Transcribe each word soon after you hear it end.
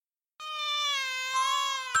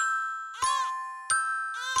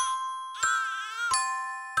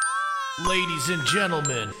Ladies and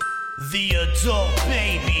gentlemen, the Adult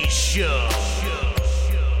Baby Show.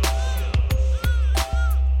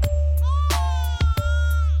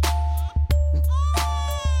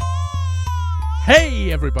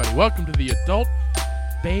 Hey everybody, welcome to the Adult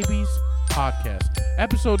Babies Podcast,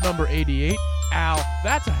 episode number 88. Al,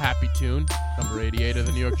 that's a happy tune, number 88 of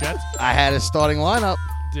the New York Jets. I had his starting lineup.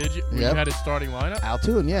 Did you? You Yep. had his starting lineup? Al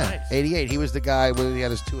Toon, yeah. Nice. 88. He was the guy where he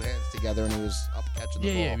had his two hands together and he was up catching the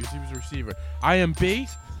ball. Yeah, he was a receiver. I am B.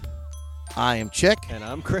 I am Chick. And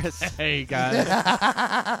I'm Chris. Hey guys,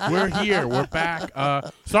 we're here. We're back.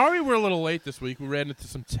 Sorry we're a little late this week. We ran into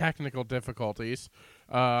some technical difficulties,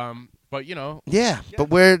 but you know. Yeah, but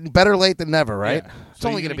we're better late than never, right? Yeah. It's So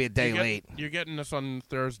only you're going to be a day late. You're getting us on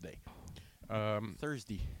Thursday.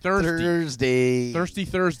 Thursday. Thursdays. Thursday.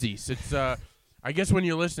 Thursdays. It's I guess when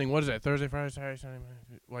you're listening, what is that? Thursday, Friday, Saturday, Sunday,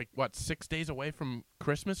 Monday, like what? 6 days away from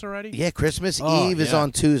Christmas already? Yeah, Christmas Oh, Eve is yeah.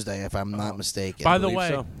 on Tuesday, if I'm not mistaken. By the believe way,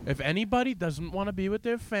 so. if anybody doesn't want to be with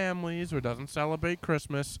their families or doesn't celebrate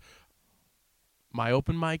Christmas, my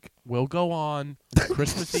open mic will go on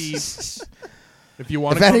Christmas Eve. If you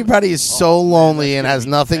want if to, anybody is so lonely and has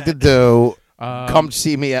nothing to do, come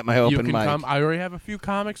see me at my you open can mic. come. I already have a few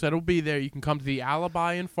comics that'll be there. You can come to the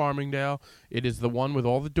Alibi in Farmingdale. It is the one with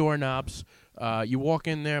all the doorknobs. You walk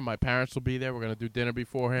in there. My parents will be there. We're gonna do dinner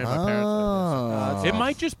beforehand. My parents. Oh. It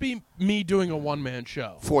might just be me doing a one-man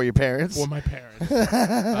show For your parents? for my parents.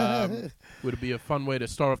 Would be a fun way to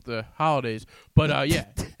start off the holidays. But yeah,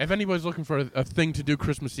 if anybody's looking for a thing to do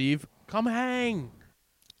Christmas Eve, come hang.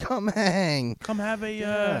 Come hang. Come have a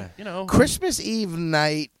Yeah. Christmas Eve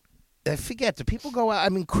night, I forget, do people go out? I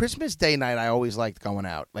mean, Christmas Day night, I always liked going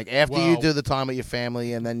out. Like, after you Well, do the time with your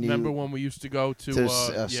family, and then you... Remember when we used to go to to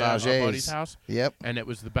our Sage's. buddy's house? Yep. And it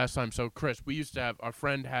was the best time. So, Chris, we used to have, our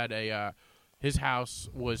friend had his house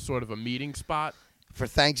was sort of a meeting spot, For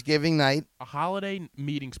Thanksgiving night a holiday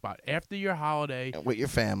meeting spot. After your holiday, with your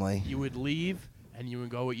family. you would leave and you would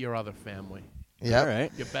go with your other family, Yep. All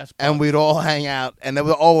right. your best And buds. we'd all hang out. And there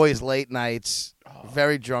were always late nights, Oh.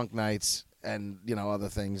 very drunk nights, and, other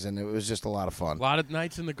things. And it was just a lot of fun. A lot of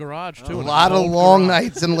nights in the garage, too. A in lot of old long garage.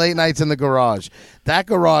 nights and late nights in the garage. That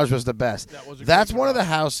garage was the best. That was a That's great one of the garage.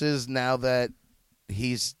 houses now that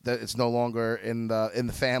it's no longer in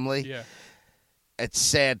the family. Yeah. It's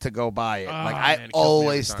sad to go by it. Oh, Like, man, I it kills me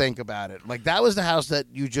always every time. think about it. Like, that was the house that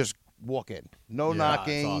you just walk in. No Yeah,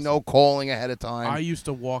 knocking, it's awesome. no calling ahead of time. I used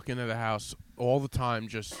to walk into the house all the time,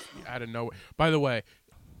 just out of nowhere. By the way,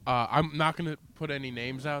 I'm not going to put any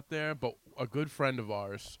names out there, but a good friend of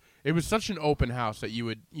ours. It was such an open house that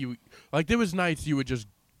you like. There was nights you would just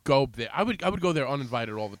go there. I would go there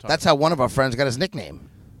uninvited all the time. That's how one of our friends got his nickname,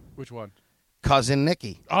 Which one? Cousin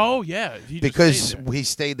Nicky. Oh yeah, he just Because stayed there. he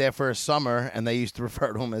stayed there for a summer, and they used to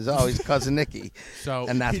refer to him as, oh, he's Cousin Nicky. So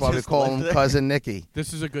And that's He why we just call lived him there. Cousin Nicky.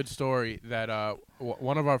 this is a good story that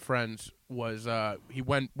one of our friends was he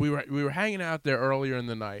went we were hanging out there earlier in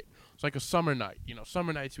the night. It's like a summer night.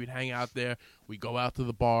 Summer nights we'd hang out there, we'd go out to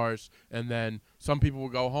the bars, and then some people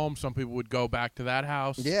would go home, some people would go back to that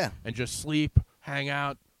house Yeah. and just sleep, hang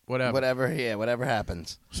out, whatever. Whatever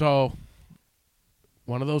happens. So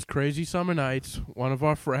one of those crazy summer nights, one of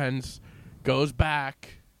our friends goes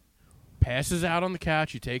back, passes out on the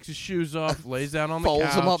couch, he takes his shoes off, lays down on the couch.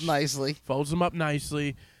 Folds him up nicely. Folds him up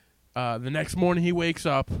nicely. The next morning he wakes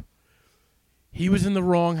up. He was in the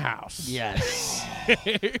wrong house. Yes.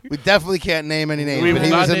 We definitely can't name any names, We but will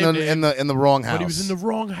he was not in name the wrong house. But he was in the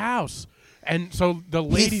wrong house. And so the He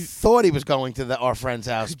lady thought he was going to our friend's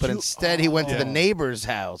house, but you- instead he went to the Oh. neighbor's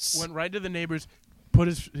house. went right to the neighbors, put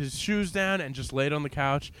his shoes down, and just laid on the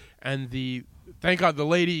couch. And thank God the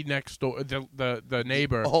lady next door, the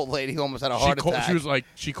neighbor, The old lady almost had a heart attack.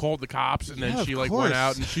 she called the cops, and then Yeah, she of went course.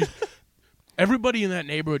 out, and she. Everybody in that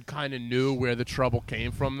neighborhood kind of knew where the trouble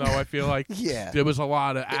came from, though. I feel like Yeah. there was a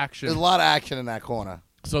lot of action, There's a lot of action in that corner.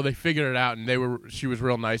 so they figured it out, and she was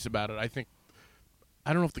real nice about it.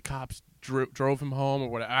 I don't know if the cops drove him home or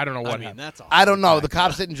what. I don't know what happened. that's awesome. I don't know. The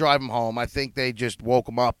cops didn't drive him home. I think they just woke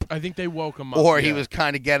him up. I think they woke him up, Or he yeah. was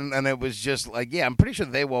kind of getting, and it was just like, yeah, I'm pretty sure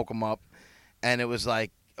they woke him up. And it was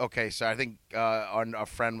like, okay, so I think our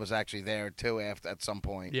friend was actually there too at some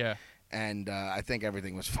point. Yeah. And I think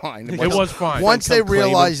everything was fine. It was fine. Once they Come claim him.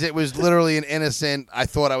 realized it was literally an innocent, I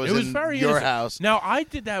thought I was, It was in very your innocent. house. Now I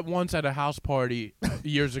did that once at a house party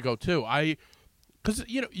years ago too. Because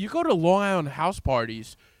you go to Long Island house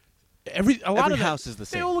parties, a lot Every of them, house is the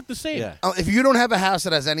They same. all look the same. Yeah. If you don't have a house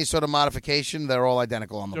that has any sort of modification, they're all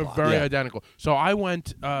identical on the They're block. very Yeah. identical. So I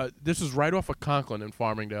went. This is right off of Conklin in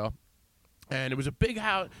Farmingdale. And it was a big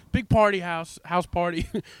house party,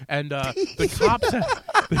 and the cops,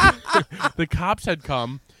 the cops had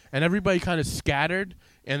come, and everybody kind of scattered.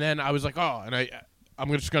 And then I was like, oh, and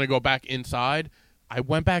I'm just gonna go back inside. I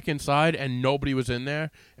went back inside, and nobody was in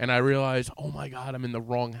there. And I realized, oh my God, I'm in the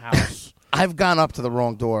wrong house. I've gone up to the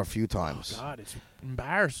wrong door a few times. God, it's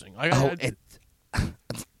embarrassing. I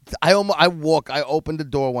opened the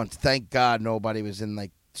door once. Thank God nobody was in,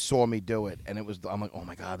 like, saw me do it. And I'm like, oh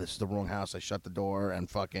my God, this is the wrong house. I shut the door and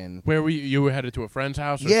fucking. Where were you? You were headed to a friend's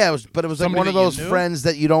house? Yeah, it was like one of those friends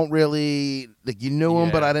that you don't really, like, you knew him,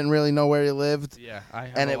 but I didn't really know where he lived. Yeah, I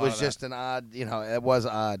have and a it lot was of just an odd, it was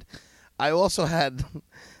odd. I also had,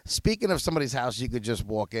 speaking of somebody's house, you could just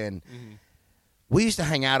walk in. Mm-hmm. We used to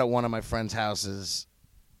hang out at one of my friend's houses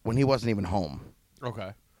when he wasn't even home.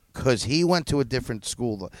 Okay. Because he went to a different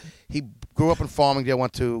school. He grew up in Farmingdale,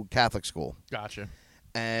 went to Catholic school. Gotcha.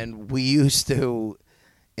 And we used to,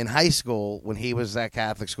 in high school, when he was at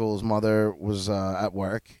Catholic school, his mother was at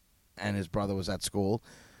work and his brother was at school.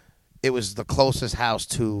 It was the closest house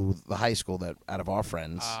to the high school that out of our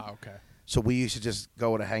friends. Ah, okay. So we used to just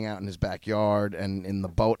go to hang out in his backyard and in the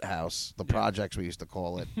boat house, the projects we used to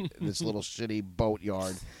call it, this little shitty boat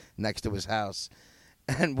yard next to his house.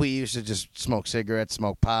 And we used to just smoke cigarettes,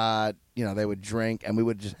 smoke pot. They would drink, and we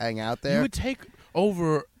would just hang out there. You would take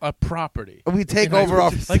over a property. We'd take over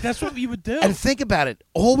our... Like, that's what you would do. And think about it.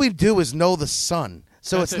 All we do is know the sun.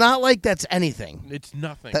 So That's it's it. not like that's anything. It's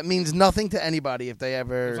nothing. That means nothing to anybody if they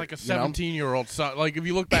ever... It's like a 17-year-old son. Like, if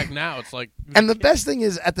you look back now, it's like... And the best thing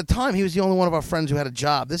is, at the time, he was the only one of our friends who had a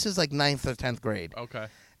job. This is like 9th or 10th grade. Okay.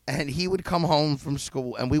 And he would come home from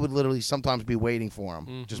school, and we would literally sometimes be waiting for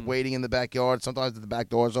him. Just waiting in the backyard. Sometimes the back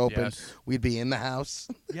door's open. Yes. We'd be in the house.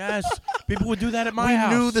 Yes. People would do that at my We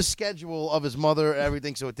house. knew the schedule of his mother and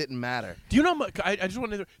everything, so it didn't matter. Do you know? I just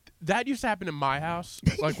wanted to. That used to happen in my house,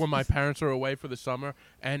 like when my parents were away for the summer,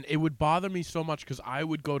 and it would bother me so much because I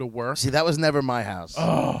would go to work. See, that was never my house.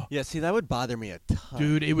 Oh, Yeah, see, that would bother me a ton.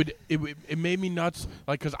 dude, it made me nuts.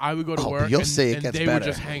 Like, because I would go to Oh, but work, you'll and, see it and gets they were better.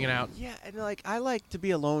 just hanging out. Yeah, and like I like to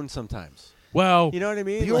be alone sometimes. Well, You know what I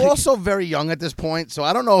mean? You're Like, also very young at this point, so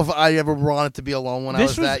I don't know if I ever wanted to be alone when I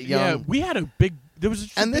was that young. Yeah, we had a big. There was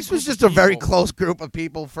just a And big this was group of just a very people. close group of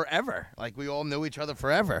people forever. Like, we all knew each other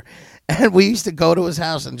forever. And we used to go to his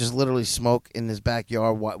house and just literally smoke in his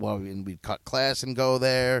backyard while we'd cut class and go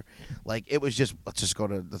there. Like, it was just, let's just go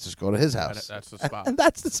to his house. That's the spot. And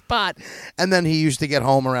that's the spot. And then he used to get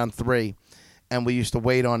home around 3, and we used to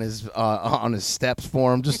wait on his steps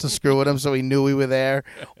for him just to screw with him so he knew we were there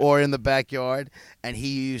or in the backyard. And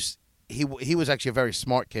he was actually a very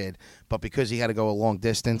smart kid, but because he had to go a long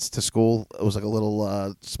distance to school, it was like a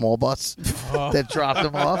little small bus that dropped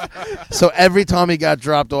him off. So every time he got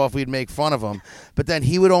dropped off, we'd make fun of him. But then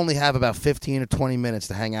he would only have about 15 or 20 minutes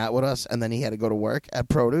to hang out with us, and then he had to go to work at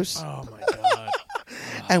Produce, Oh my god.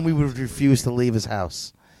 and we would refuse to leave his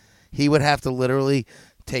house. He would have to literally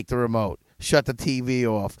take the remote, shut the TV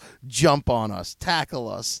off, jump on us, tackle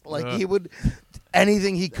us. Like, he would...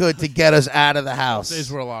 anything he could to get us out of the house.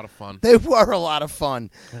 These were a lot of fun. They were a lot of fun.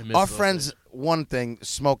 I miss Our those friends, one thing,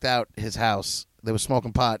 smoked out his house. They were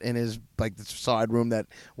smoking pot in his, like, the side room that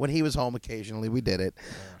when he was home occasionally, we did it.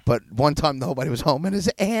 But one time nobody was home, and his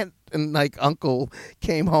aunt and, like, uncle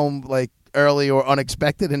came home, like, early or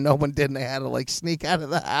unexpected, and no one did, and they had to, like, sneak out of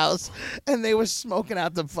the house, and they were smoking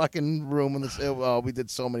out the fucking room. We did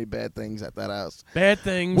so many bad things at that house. Bad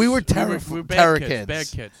things. We were terror terror kids. kids. Bad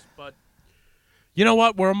kids. But you know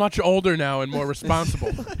what? We're much older now and more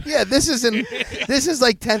responsible. Yeah, this is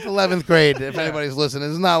like 10th, 11th grade, if anybody's listening.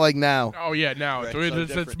 It's not like now. Oh yeah, now Right,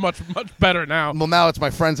 it's much better now. Well, now it's my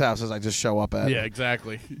friend's houses I just show up at. Yeah,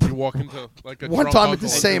 exactly. You walk into like a One drunk time at uncle. the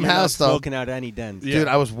same you're not house, though. smoking out any dens. Yeah. Dude,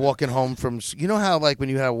 I was walking home from... You know how, like, when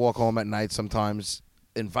you had to walk home at night sometimes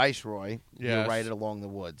in Viceroy, you're Yes. right along the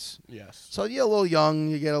woods. Yes. So you're a little young,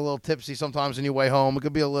 you get a little tipsy sometimes on your way home. It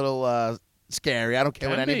could be a little scary. I don't care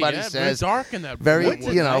what Can be, anybody yeah, says. Very dark in that. Very, wood.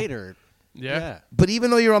 you know. Night or- Yeah. But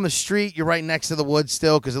even though you're on the street, you're right next to the woods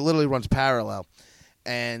still because it literally runs parallel.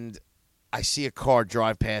 And I see a car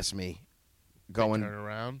drive past me going... Turn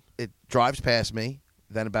around. It drives past me.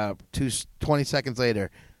 Then about 20 seconds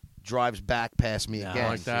later, drives back past me No, again.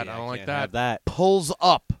 like that. I don't like can't that. have that. Pulls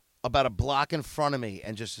up about a block in front of me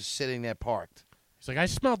and just is sitting there parked. He's like, I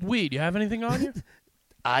smelled weed. You have anything on you?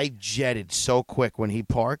 I jetted so quick when he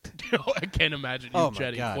parked. I can't imagine you Oh, my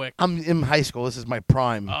jetting God. quick. I'm in high school. This is my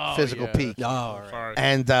prime Oh, physical yeah. peak. Oh, all right. Sorry.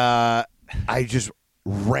 And I just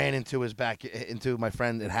ran into my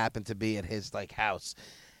friend. It happened to be at his like house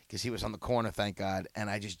because he was on the corner, thank God. And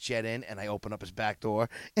I just jet in and I open up his back door,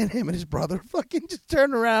 and him and his brother fucking just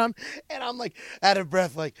turn around, and I'm like out of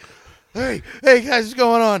breath, like, hey guys, what's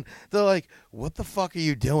going on? They're like, what the fuck are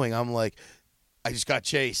you doing? I'm like, I just got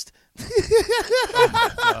chased. God.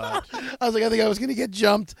 I was like, I think I was gonna get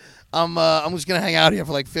jumped. I'm just gonna hang out here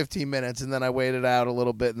for like 15 minutes, and then I waited out a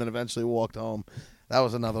little bit, and then eventually walked home. That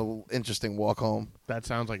was another interesting walk home. That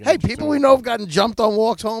sounds like an Hey, interesting people we one. know have gotten jumped on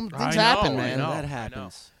walks home. Things I know, happen, I man. know. That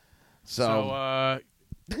happens. So,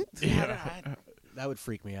 That would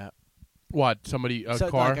freak me out. what? Somebody a So,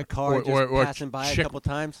 car, like a car just passing by a chick couple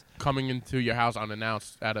times. coming into your house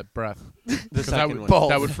unannounced, out of breath. The 'Cause that second would, one. Both.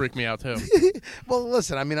 that would freak me out too. well,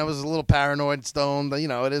 listen. I mean, I was a little paranoid, stoned. But, you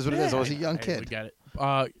know, it is what it is. I was a young Hey, we kid. get it.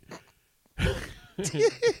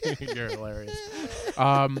 You're hilarious.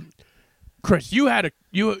 Chris,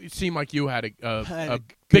 you seem like you had I had a good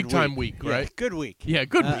big time week, Yeah, right? good week. Yeah,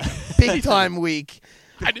 good week. Big time week.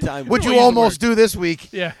 Time What'd Don't you use the almost word. do this week?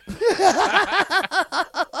 Yeah.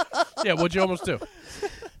 Yeah, what'd you almost do?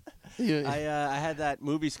 I had that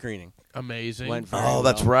movie screening. Amazing. Went very Oh,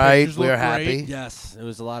 that's well. right. Pictures We look were happy. great. Yes, it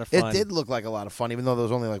was a lot of It fun. did look like a lot of fun, even though there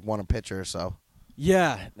was only like one picture or so.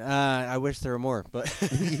 Yeah, I wish there were more, but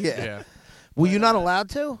Yeah. Were you not allowed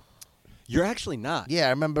to? you're actually not. Yeah,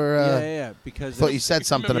 I remember. Yeah, because Thought it's- you said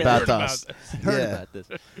something Yeah, about heard us. heard Yeah. about this.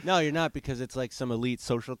 No, you're not because it's like some elite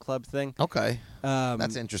social club thing. Okay,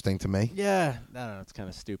 that's It. interesting to me. Yeah, I don't know. It's kind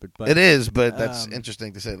of stupid, but It is, but that's um,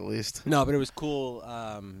 interesting to say the least. No, but it was cool.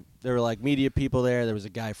 There were like media people there. There was a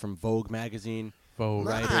guy from Vogue magazine Vogue.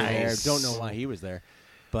 Nice. writer there. Don't know why he was there,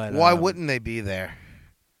 but Why wouldn't they be there?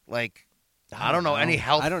 Like, I don't know any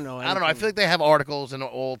health. I don't know. I don't know. I anything. feel like they have articles and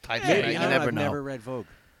all types Yeah, of it. you You know, never I've know. never read Vogue.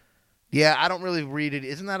 Yeah, I don't really read it.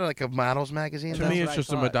 Isn't that like a models magazine? To though? me, That's it's what I just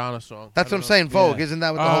a thought. Madonna song. That's I what I'm don't saying. Vogue, Yeah. isn't that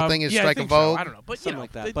what know. the whole thing is? Yeah, I Striking think so. Vogue. I don't know, but Something you know,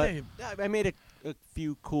 like that. they- But they- I made a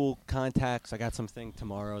few cool contacts. I got something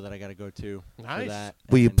tomorrow that I got to go to for Nice. that.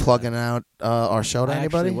 Were you and, plugging out our show to I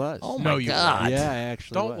anybody? actually was. Oh No, my you god! weren't. Yeah, I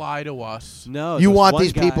actually don't was. lie to us. No, You there was want one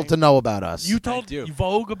these people guy- to know about us? You told do.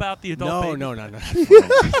 Vogue about the adult baby? No.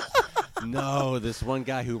 No, this one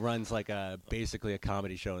guy who runs like basically a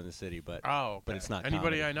comedy show in the city, but Oh, But it's not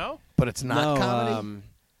Anybody comedy. I know? but it's not no, comedy.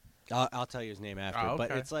 I'll tell you his name after. Oh,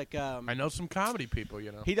 But okay. it's like I know some comedy people,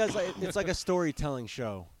 you know. he does. It's like a storytelling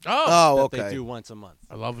show Oh, that okay. they do once a month.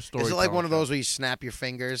 I love a story. Is it like one of those where you snap your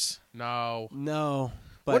fingers? No. No,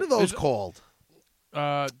 but What are those is it- called?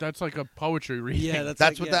 That's like a poetry reading. Yeah, that's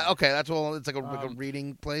That's like, what yeah. that. Okay, that's all. It's like a Um,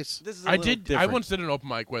 reading place. This is a I little did. I different. once did an open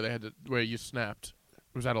mic where they had to, where you snapped.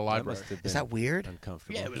 It was at a That library. must have Is been that weird?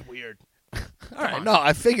 uncomfortable. Yeah, it was weird. All right, no,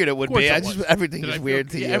 I figured it would Of course be. it I just was. everything Did I is feel- weird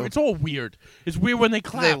to yeah, you. It's all weird. It's weird when they Do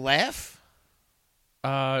clap. they laugh,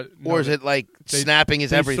 No, or is it like they- snapping is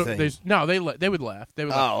they so- everything? they would laugh. They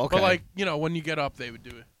would laugh. Oh, okay. But like when you get up, they would do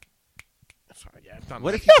it. Sorry, yeah, I've done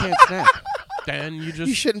What that. if you can't snap? Then you just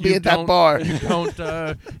You shouldn't be at that don't- bar. You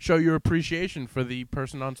don't show your appreciation for the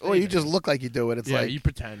person on stage. Or you just look like you do it. It's yeah, like you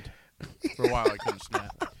pretend. For a while, I couldn't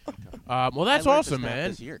snap. Well, that's I learned to awesome, snap man.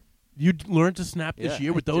 This year. You learned to snap this Yeah,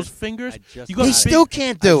 year I with those just- fingers. I just You got got he big- still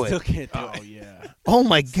can't do I still it. can't do Oh it. yeah. Oh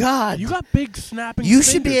my god! You got big snapping. You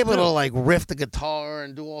should be fingers, able too. to like riff the guitar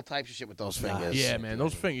and do all types of shit with those Nah, fingers. Yeah, Can't man, do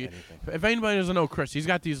those fingers. anything. If anybody doesn't know Chris, he's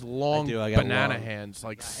got these long I got banana long- hands,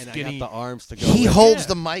 like And I skinny. got the arms to go. He with. holds Yeah.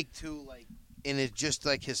 the mic too, like in his just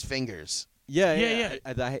like his fingers. Yeah, Yeah,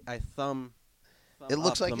 I thumb. It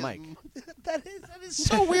looks up like the it- mic. that is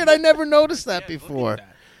so weird. I never noticed that Yeah, look at before.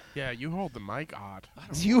 that. Yeah, you hold the mic odd.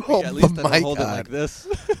 You hold At least the I don't mic hold it on. like this.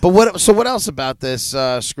 But what? So what else about this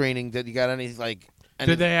screening? Did you got any like?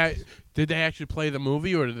 Any, Did they actually play the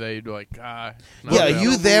movie, or did they like? No, Yeah, no. are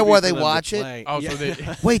you there while they watch it? Play. Oh, Yeah. so they.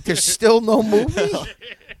 Wait, there's still no movie.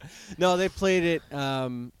 No, they played it.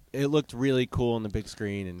 It looked really cool on the big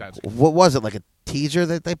screen, and That's. What was it, like a teaser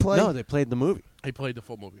that they played? no, they played the movie. He played the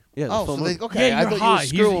full movie. Yeah, the Oh, full so movie. they okay. Yeah, I you're thought high.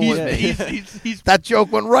 you were screwing he's, with he's, me. he's That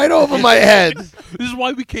joke went right over my head. This is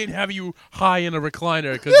why we can't have you high in a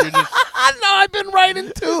recliner because you're just. No, I've been right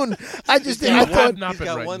in tune. I just You I have thought not He's been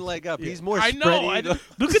got right. one leg up. Yeah. He's more I know. spready.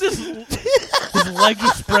 Look at his leg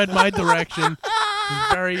is spread my direction.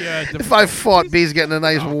 He's very. if I fought, B's getting a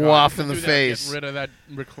nice Oh, God, waff you in the do that, face. Get rid of that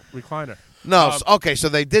recliner. No, okay, so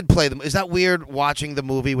they did play them. Is that weird watching the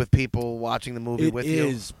movie with people watching the movie It with you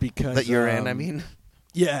is because that you're in? I mean,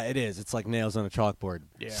 yeah, it is. It's like nails on a chalkboard.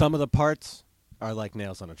 Yeah. Some of the parts are like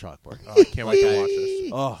nails on a chalkboard. Oh, I can't wait to watch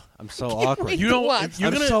this. Oh, I'm so awkward. You don't. watch. If you're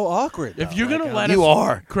I'm gonna, so awkward. if though. you're gonna Like, let you us,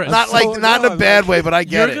 are Chris, not I'm like so- not in no, a I'm bad like- way, but I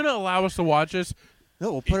get you're it. gonna allow us to watch this.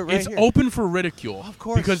 no, we'll put it right It's here. open for ridicule. Of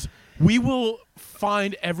course. because we will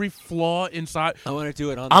find every flaw inside. I want to do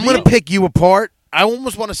it on. I'm the gonna pick you apart. I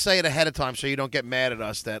almost want to say it ahead of time so you don't get mad at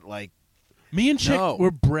us. That like, Me and Chick No.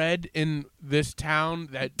 were bred in this town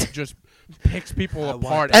that just picks people I want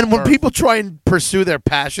apart. that. at and when birth. people try and pursue their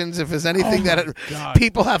passions, if there's anything Oh my that God.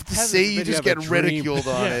 people have to Heaven see, you forbid just you have get a dream. ridiculed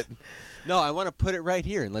on Yeah. it. No, I want to put it right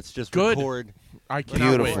here and let's just Good. record. I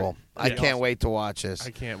cannot Beautiful. Wait. I Yeah. can't wait to watch this.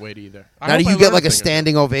 I can't wait either. Now, do you get like a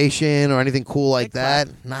standing ovation or anything cool like They that?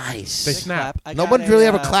 clap. Nice. They snap. I got Nobody's really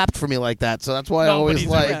ever a, clapped for me like that, so that's why I always Nobody's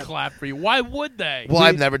like. ever clap for you. Why would they? Well,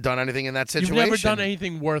 I've never done anything in that You've situation. never done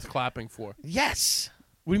anything worth clapping for. Yes,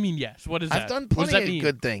 What do you mean? Yes. What is that? I've done What does that plenty of mean?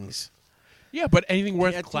 good things. Yeah, but anything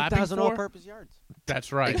worth Yeah, clapping 2,000 for? all-purpose yards.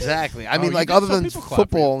 That's right. Exactly. I Oh, mean, you like get other some than people clap for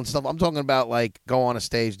football you. and stuff, I'm talking about like go on a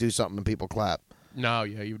stage, do something, and people clap. No,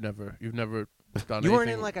 yeah, you've never done. You weren't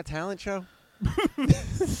anything. in like a talent show?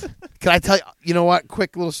 Can I tell you? You know what?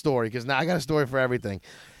 Quick little story, because now I got a story for everything.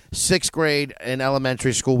 6th grade in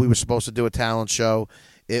elementary school, we were supposed to do a talent show.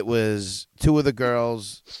 It was 2 of the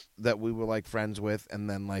girls that we were like friends with, and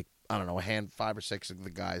then like I don't know, 5 or 6 of the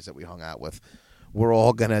guys that we hung out with. We're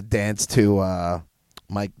all gonna dance to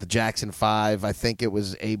the Jackson 5. I think it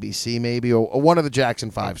was ABC maybe, or one of the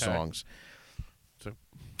Jackson 5 Okay. songs. So-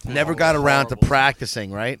 Never got around to Horrible.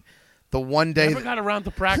 practicing. Right, the one day. Never got around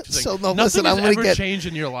to practicing. So, no, Nothing listen, has I'm gonna ever get- changed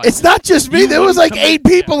in your life. It's not just me. You There was wouldn't like come in- 8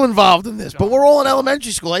 people involved in this, but God. we're all in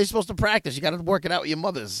elementary school. How are you supposed to practice? You got to work it out with your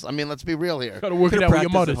mothers. I mean, let's be real here. Got to work it Could've out with your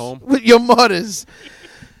practiced mothers. at home. With your mothers.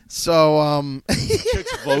 So,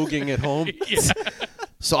 Chicks voguing at home. Yeah.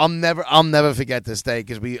 so I'll never forget this day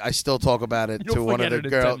because I still talk about it You'll to one of forget the it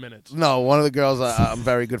in 10 girls. minutes. No, one of the girls I'm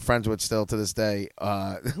very good friends with still to this day.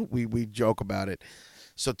 We joke about it.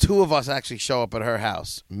 So 2 of us actually show up at her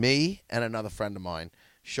house. Me and another friend of mine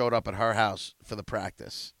showed up at her house for the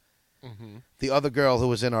practice. Mm-hmm. The other girl who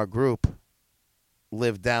was in our group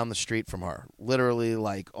lived down the street from her, literally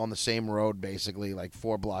like on the same road, basically like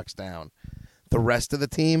 4 blocks down. The rest of the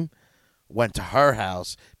team went to her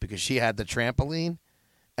house because she had the trampoline,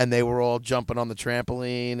 and they were all jumping on the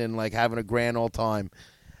trampoline and like having a grand old time.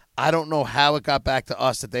 I don't know how it got back to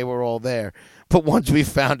us that they were all there, but once we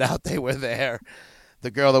found out they were there, the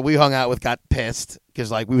girl that we hung out with got pissed because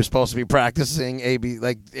like we were supposed to be practicing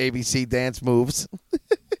ABC dance moves.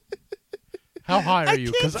 How high are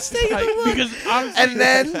you? can't stay Because honestly, And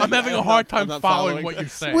then- I'm having a hard time I'm not following following. what you're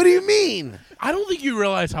saying. What do you mean? I don't think you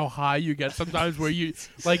realize how high you get sometimes where you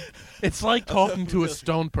like it's like talking to a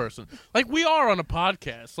stone person. Like we are on a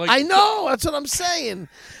podcast. Like I know. That's what I'm saying.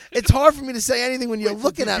 It's hard for me to say anything when you're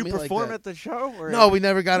looking Did at you me like perform that. at the show? Or? No, we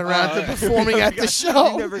never got around to performing at the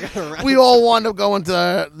show. You never got around. We all wound up going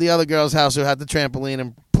to the other girl's house who had the trampoline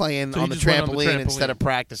and playing So you on the just went on the trampoline trampoline. instead of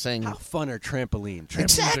practicing. How fun are trampoline? Trampolines are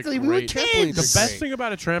Exactly, we were great. kids. Trampolines The are best great. thing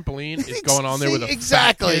about a trampoline is going on there with a fat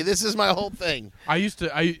exactly. kid. This is my whole thing.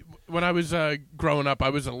 When I was growing up, I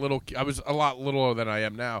was a lot littler than I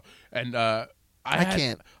am now, and I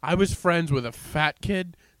was friends with a fat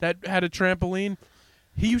kid that had a trampoline.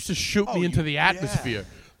 He used to shoot me into the atmosphere.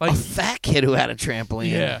 Like A fat kid who had a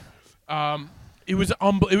trampoline. yeah. It was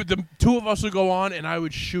the 2 of us would go on, and I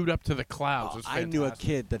would shoot up to the clouds. It was I knew a fantastic.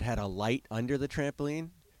 kid that had a light under the trampoline,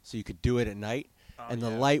 so you could do it at night, and the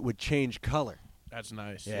yeah. light would change color. That's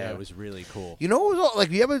nice. Yeah, it was really cool. You know what was all,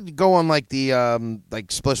 like? You ever go on like the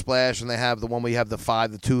like Splish Splash and they have the one where you have the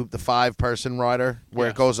 5-person rider where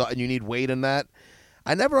Yes. it goes up and you need weight in that.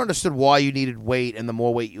 I never understood why you needed weight, and the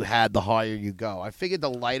more weight you had, the higher you go. I figured the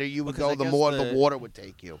lighter you would Because I go, the guess more the the- water would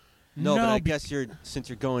take you. No, but No, I be- guess since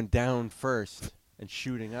you're going down first and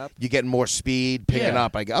shooting up. You're getting more speed, picking Yeah.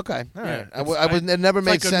 up. Okay, all Yeah, right. it's- It never It's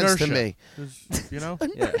made like sense to inertia. me. You know?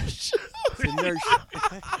 Yeah. It's inertia.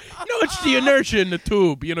 No, it's the inertia in the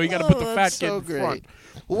tube. You know, you got to put the fat that's kid so in great. front.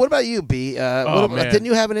 Well, what about you, B? Man. Didn't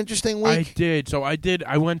you have an interesting I week? did. So I did.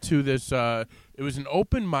 I went to this. It was an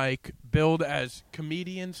open mic billed as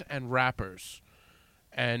comedians and rappers,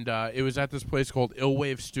 and it was at this place called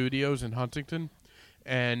Illwave Studios in Huntington.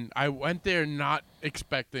 And I went there not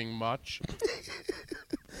expecting much,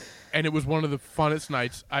 and it was one of the funnest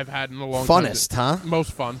nights I've had in a long time. Funnest, huh?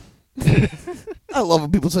 Most fun. I love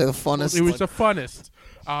when people say the funnest. It was the funnest.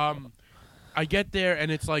 I get there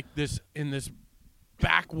and it's like in this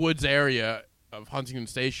backwoods area of Huntington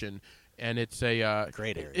Station, and it's a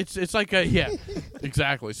Great area. It's like a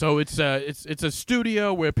exactly. So it's a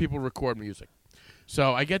studio where people record music.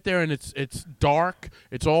 So I get there and it's dark.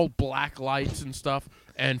 It's all black lights and stuff,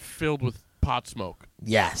 and filled with pot smoke.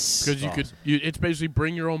 Yes. Because it's basically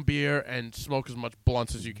bring your own beer and smoke as much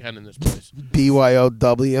blunts as you can in this place.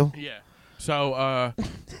 BYOW. Yeah. So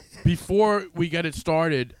before we get it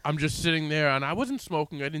started, I'm just sitting there, and I wasn't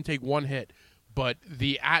smoking. I didn't take one hit, but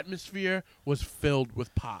the atmosphere was filled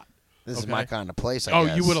with pot. This is Okay. my kind of place, I Oh,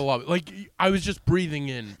 guess. you would have loved it. Like, I was just breathing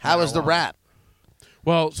in. How was the marijuana. rap?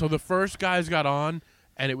 Well, so the first guys got on,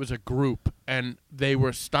 and it was a group, and they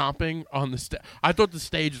were stomping on the stage. I thought the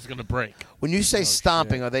stage was going to break. When you say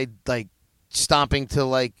stomping, are they like stomping to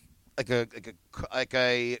like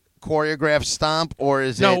a choreographed stomp, or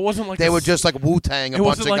is No, it? it wasn't like they a were s- just like Wu-Tang. It A bunch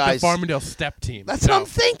wasn't of like guys. the Farmingdale step team. That's no. what I'm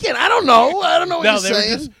thinking. I don't know. I don't know what No, you're they were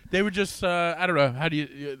saying. just. They were just. I don't know. How do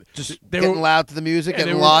you? Just they getting were loud to the music, yeah,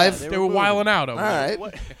 getting they were, live. They, They were were wiling out over All there.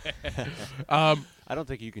 right. I don't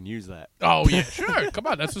think you can use that. Oh yeah, sure. Come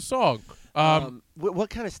on, that's a song. What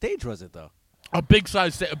kind of stage was it though? A big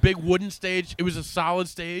size, a big wooden stage. It was a solid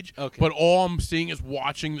stage, Okay. but all I'm seeing is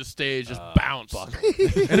watching the stage just bounce.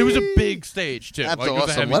 And it was a big stage too. That's like, it was a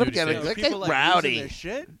awesome. heavy Let 'em duty get it. stage. They People, get like, rowdy. losing their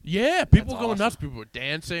shit? Yeah, people That's going awesome. nuts. People were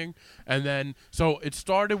dancing, and then so it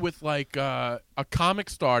started with like a comic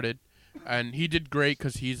started, and he did great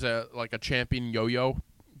because he's a champion yo-yo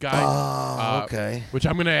guy. Oh, okay. Which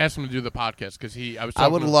I'm gonna ask him to do the podcast because I was. I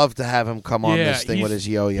would talking to- love to have him come on Yeah, this thing with he's-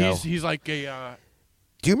 his yo-yo. He's like a.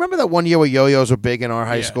 Do you remember that one year where yo-yos were big in our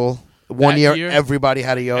high Yeah. school? One That year, year? everybody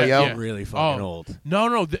had a yo-yo. Yeah. Really fucking Oh. old.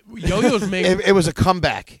 No, yo-yos made It was a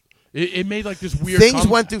comeback. it made like this weird. Things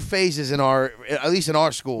comeback. went through phases in our, at least in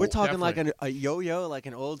our school. We're talking like Definitely. a yo-yo, like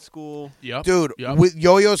an old school. Yep. Dude, Yep. with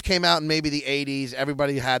yo-yos came out in maybe the 80s.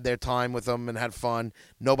 Everybody had their time with them and had fun.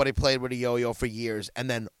 Nobody played with a yo-yo for years.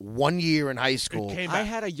 And then 1 year in high school. It came I back.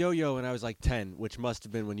 had a yo-yo when I was like 10, which must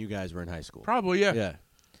have been when you guys were in high school. Probably yeah. Yeah,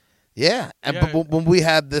 Yeah. And Yeah. but when we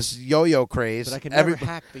had this yo-yo craze, but I could never every-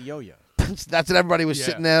 hack the yo-yo. that's what everybody was Yeah.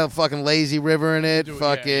 sitting there, fucking lazy river in it, Do it,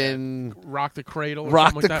 fucking Rock the cradle. Or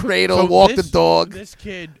rock something the like that. cradle, So walk the this- dog. This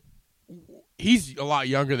kid, he's a lot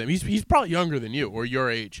younger than he's probably younger than you or your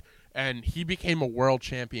age, and he became a world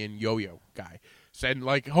champion yo-yo guy. So, and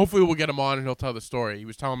like, hopefully we'll get him on and he'll tell the story. He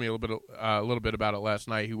was telling me a little bit about it last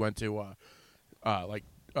night. He went to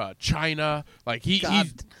China. Like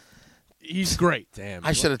he's great. Damn.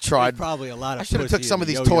 I should have There's tried. probably a lot of I should have pussy took some in of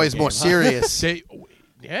the these yo-yo toys game, more huh? serious.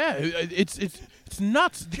 Yeah, it's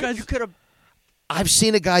nuts. You guys, You could have. I've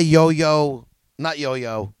seen a guy not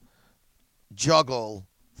yo-yo, juggle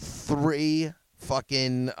 3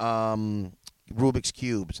 fucking Rubik's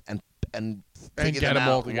cubes and figure get them 'em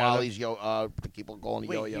all out together. while he's keep on going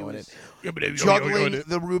Wait, yo-yo he in was- it. Juggling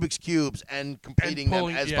the Rubik's cubes and completing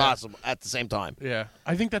pulling- them as yeah. possible at the same time. Yeah,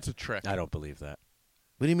 I think that's a trick. I don't believe that.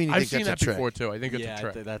 What do you mean you I've think seen that's that a trick? before too. I think it's Yeah, a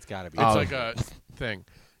trick. that's got to be. It's Oh. like a thing.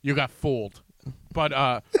 You got fooled.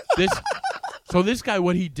 But this so this guy,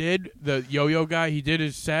 what he did, the yo-yo guy, he did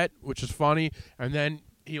his set, which is funny, and then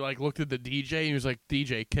he like looked at the DJ and he was like,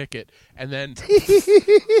 DJ, kick it. And then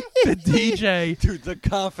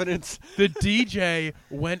the DJ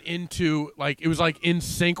went into like it was like in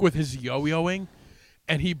sync with his yo-yoing,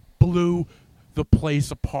 and he blew the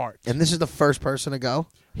place apart. And this is the first person to go?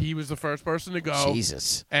 He was the first person to go.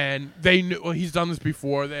 Jesus. And they knew well, he's done this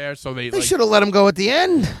before there, so they They like should have let him go at the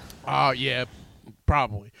end. oh yeah,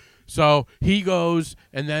 probably. So he goes,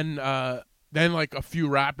 and then like a few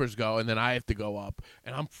rappers go, and then I have to go up,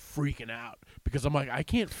 and I'm freaking out because I'm like I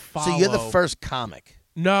can't follow. So you're the first comic.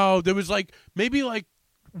 No, there was like maybe like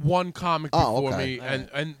one comic Oh, before okay. me,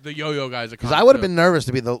 and the yo-yo guy's a comic. Because I would have too. been nervous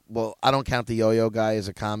to be I don't count the yo-yo guy as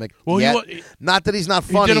a comic. Well, yet. he Not that he's not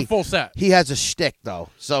He funny. did a full set. He has a shtick, though,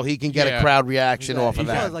 so he can get Yeah. a crowd reaction off He of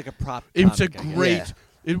was that. like a prop. It's a comic, I guess. great.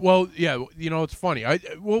 Yeah. It's funny.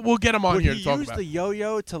 We'll get him on Would here he to talk use about. the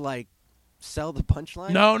yo-yo to like sell the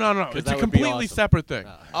punchline? No. 'Cause It's that a would be completely awesome. separate thing.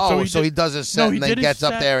 Oh, so he did- does his set he and then did his gets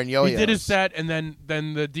up set. there and yo-yos. He did his set, and then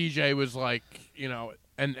the DJ was like,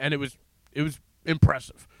 and it was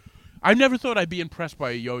impressive. I never thought I'd be impressed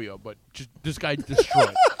by a yo-yo, but just this guy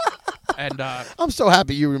destroyed. And I'm so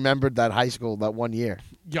happy you remembered that high school that 1 year.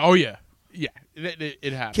 yeah,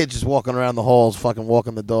 it happened. Kid just walking around the halls, fucking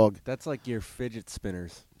walking the dog. That's like your fidget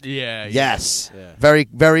spinners. Yeah. Yes. Yeah. Very,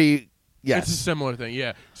 very, It's a yes. similar thing,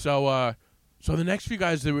 yeah. So the next few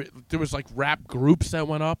guys, there was like rap groups that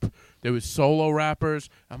went up. There was solo rappers.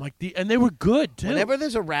 I'm like, and they were good too. Whenever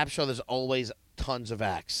there's a rap show, there's always tons of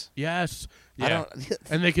acts. Yes, I yeah. don't.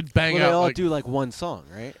 And they could bang Well, they out all like do like one song,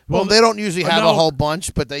 right? Well, they don't usually have a no. whole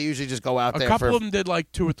bunch, but they usually just go out a there couple for. of them did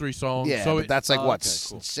like 2 or 3 songs. Yeah, so but that's like oh, what, okay,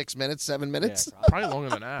 cool. 6 minutes, 7 minutes. Yeah, probably longer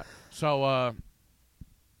than that.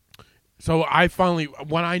 So I finally,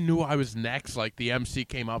 when I knew I was next, like the MC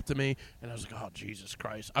came up to me and I was like, "Oh Jesus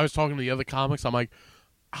Christ!" I was talking to the other comics. I'm like,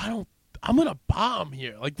 I'm gonna bomb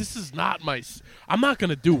here. Like this is not I'm not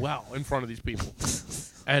gonna do well in front of these people.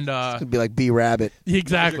 And It'd be like B Rabbit.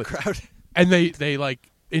 exactly. Crowd. And they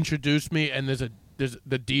like introduced me, and there's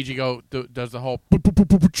the DJ does the whole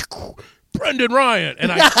Brendan Ryan, and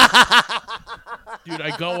I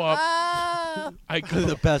go up.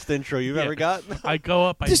 The best intro you've Yeah. ever gotten. I go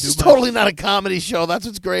up. This I do is my totally not a comedy show. That's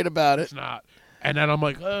what's great about it. It's not. And then I'm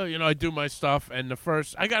like, oh, I do my stuff. And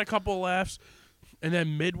I got a couple of laughs. And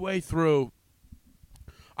then midway through,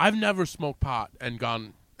 I've never smoked pot and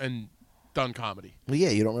gone and done comedy. Well, yeah,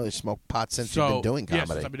 you don't really smoke pot since you've been doing Yeah,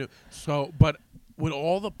 comedy. since I've been doing, but with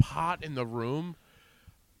all the pot in the room,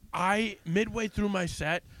 midway through my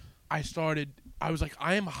set, I was like,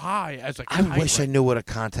 I am high as a I kite wish I right knew what a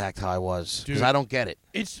contact high was because Dude. I don't get it.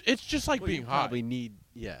 It's just like Well, being you high. probably need,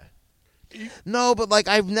 No, but like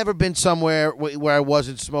I've never been somewhere where I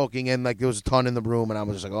wasn't smoking and like there was a ton in the room and I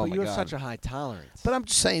was just like, oh but my you god. have such a high tolerance. But I'm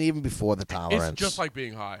just saying, even before the tolerance, It's just like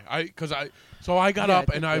being high. I got Yeah, up I and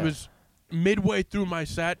think- I yeah. was midway through my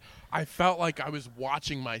set. I felt like I was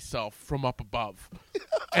watching myself from up above,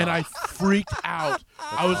 and I freaked out.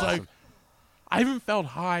 I was like, I haven't felt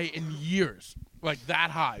high in years, like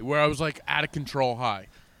that high, where I was like out of control high,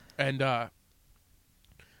 and I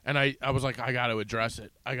was like, I got to address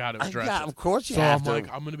it. I got to address it. Of course you So have I'm to. like,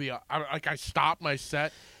 I'm gonna be I stopped my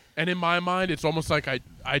set, and in my mind, it's almost like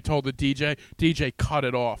I told the DJ cut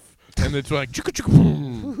it off, and it's like chicka chicka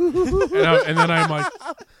boom, and then I'm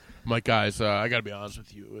like, guys, I gotta be honest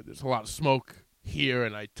with you. There's a lot of smoke here,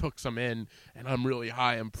 and I took some in, and I'm really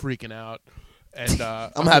high. I'm freaking out, and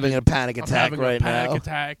I'm having a panic I'm attack having right a panic now.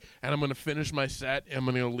 attack, and I'm gonna finish my set, and I'm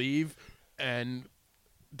gonna leave, and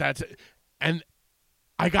that's it. And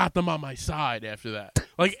I got them on my side after that.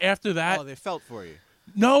 Like after that, oh, they felt for you.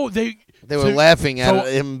 no, they They were so- laughing at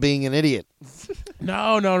so- him being an idiot.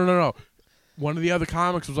 No. One of the other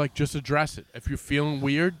comics was like, just address it. If you're feeling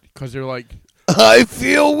weird, because they're like, I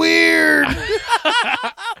feel weird.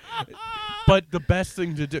 but the best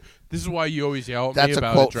thing to do, this is why you always yell at me That's a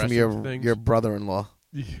about quote from addressing things. your brother-in-law.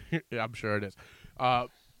 Yeah, I'm sure it is.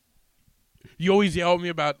 You always yell at me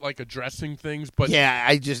about like addressing things, but Yeah,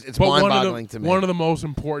 it's but mind-boggling to me. one of the most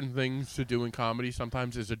important things to do in comedy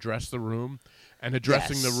sometimes is address the room, and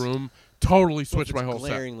addressing Yes. the room totally Well, if switched my it's whole set.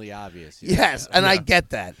 glaringly obvious. Yes, and I Yeah. get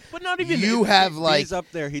that. But not even You have like He's up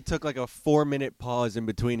there. He took like a 4-minute pause in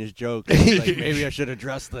between his jokes. He's like, maybe I should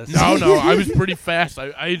address this. No, I was pretty fast.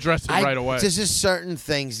 I addressed it right away. There's just certain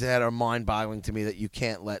things that are mind-boggling to me that you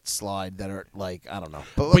can't let slide. That are like I don't know,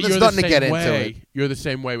 but, But there's you're the nothing to get same into way. it. You're the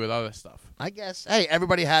same way with other stuff. I guess. Hey,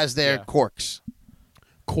 everybody has their Yeah. quirks.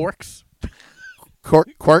 Corks.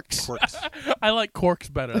 Quirks. Quirks. I like corks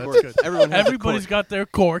better. That's Quirks. good. Everyone has a Everybody's quirk. got their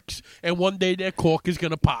corks, and one day their cork is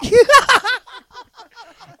gonna pop.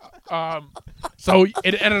 So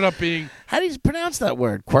it ended up being How do you pronounce that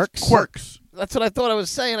word? Quirks. quirks. That's what I thought I was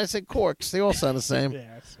saying. I said quirks. They all sound the same.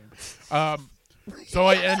 So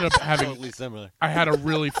I ended up having. Totally similar. I had a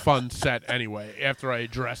really fun set anyway. After I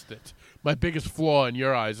addressed it, my biggest flaw in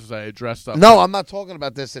your eyes is I addressed stuff. No, I'm not talking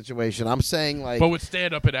about this situation. I'm saying like But with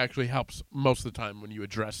stand up, it actually helps most of the time when you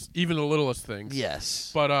address even the littlest things.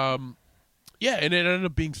 yes. But yeah, and it ended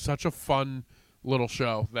up being such a fun little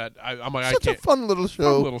show that I'm like, Such I a can't. fun little Fun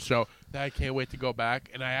show. little show that I can't wait to go back.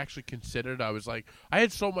 And I actually considered. I was like, I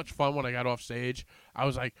had so much fun when I got off stage. I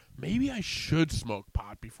was like, maybe I should smoke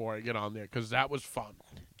pot before I get on there because that was fun.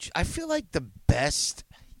 I feel like the best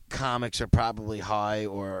comics are probably high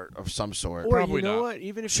or of some sort. Or Probably you know not. what?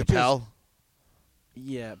 Even if Chappelle. You just,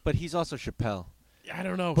 yeah, but he's also Chappelle. I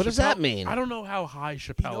don't know. What does that mean? I don't know how high You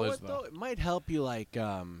Chappelle know is what though. though? It might help you like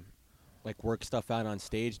work stuff out on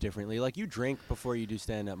stage differently. Like you drink before you do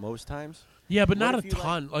stand up most times. Yeah, but What not if a you, like-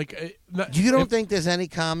 ton. Like, You don't if- think there's any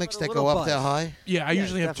comics But a that go little up that buzz. high? Yeah, I Yeah,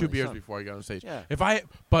 usually have 2 definitely beers some. before I get on stage. Yeah.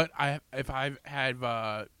 If I've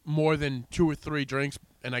had more than 2 or 3 drinks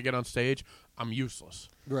and I get on stage, I'm useless.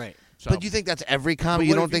 Right. So But you think that's every But comic? what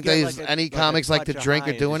You if don't you think get, there's like, any a comics like to touch of drink high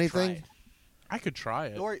or and do just try anything? it? I could try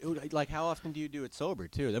it. Or like how often do you do it sober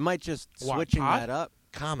too? That might just What, switching pot? that up.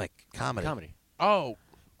 Comedy. Comedy. Oh,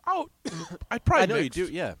 I I probably know mixed. you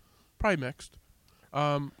do. Yeah. Probably mixed.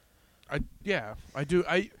 I do.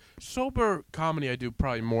 Sober comedy I do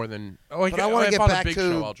probably more than like. But I want to if get on a back big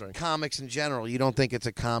show, I'll to drink. comics in general. You don't think it's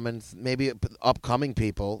a common, maybe upcoming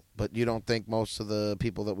people, but you don't think most of the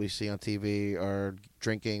people that we see on TV are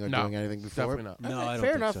drinking or No, doing anything before? definitely not. No, Okay, I don't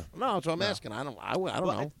fair think enough. so. No, that's what I'm No. asking. I don't Well,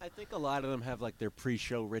 know. I think a lot of them have like their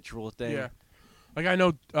pre-show ritual thing. Yeah, like I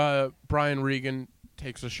know Brian Regan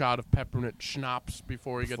takes a shot of peppermint schnapps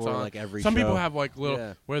before he gets Before, on. like, every Some people show. have like little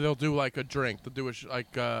Yeah. where they'll do like a drink. They'll do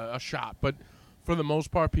a shot, but for the most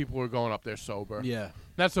part, people are going up there sober. Yeah.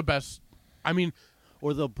 That's the best. I mean,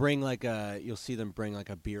 Or they'll bring like you'll see them bring like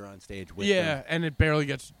a beer on stage with yeah, them. and it barely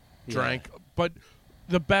gets Yeah. drank. But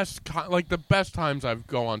the best, the best times I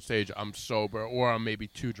go on stage, I'm sober or I'm maybe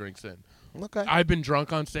 2 drinks in. Okay. I've been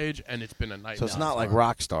drunk on stage, and it's been a nightmare. So it's not like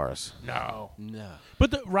rock stars. No, No. but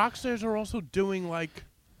the rock stars are also doing like,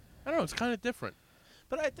 I don't know. It's kind of different.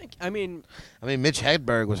 But I mean, Mitch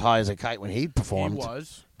Hedberg was high as a kite when he performed, He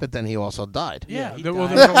was. but then he also died. Yeah, he there, well,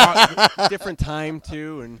 died. there's a lot. different time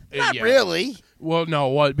too, and Not yeah. really. Well, no,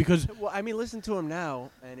 what? Because well, I mean, listen to him now,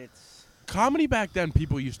 and it's comedy back then,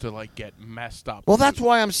 people used to like get messed up. Well, that's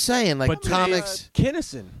why I'm saying like But today, comics.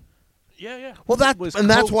 Kinnison. yeah. Well, that's was why coked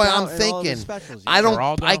I'm out in all of his thinking. specials, I don't.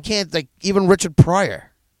 Geraldo? I can't like even Richard Pryor.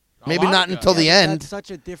 A Maybe lot not of until guys. the but end. That's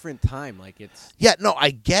such a different time. Like it's. Yeah, no,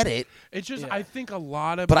 I get it, It's just Yeah. I think a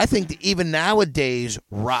lot of but I think that even nowadays,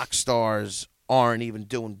 rock stars aren't even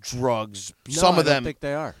doing drugs. No, Some of I don't them. think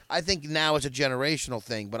they are. I think now it's a generational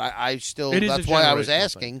thing, but I still. It is That's a why I was generational thing.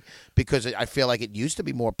 asking because I feel like it used to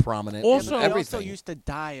be more prominent. Also- in They everything. also used to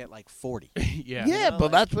die at like 40. yeah. yeah, know, but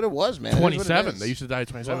like- that's what it was, man. It is what it 27. is. They used to die at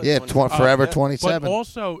 27. Yeah, 27. forever Yeah. 27. But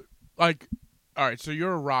also, like, all right, so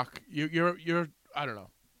you're a rock. You're I don't know,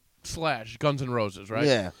 Slash, Guns N' Roses, right?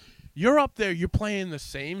 Yeah, You're up there. You're playing the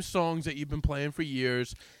same songs that you've been playing for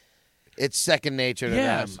years. it's second nature to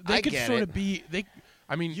Yes, them. they I could get sort it. of be.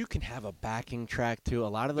 I mean, You can have a backing track too. A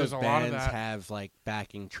lot of those There's a lot of bands that. have like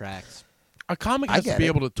backing tracks. a comic I has to get be it.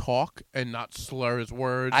 able to talk and not slur his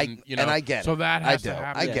words. I- and, you know, and I get so it. that I has do. to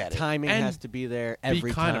happen. I get it. Timing And has to be there Be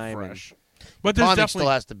every kind time. of and fresh. But there's Tommy definitely still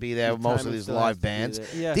has to be there. The Most of timing these still has live to be bands. there.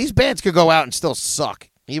 Yeah. These bands could go out and still suck,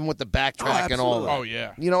 even with the backtrack and all. absolutely. That. Oh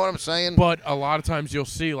yeah. You know what I'm saying? But a lot of times you'll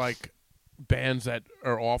see like bands that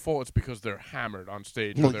are awful. It's because they're hammered on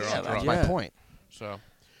stage or well, they're yeah, on that's drugs. my Yeah. point. So,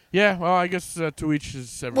 yeah. Well, I guess to each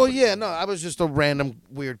his. Well, yeah, no, I was just a random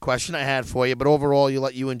weird question I had for you, but overall,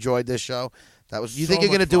 you enjoyed this show. That was. You So think you're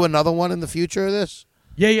going to much do fun. another one in the future of this?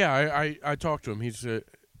 Yeah. I talked to him. He's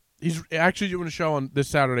actually doing a show on this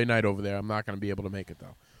Saturday night over there. I'm not going to be able to make it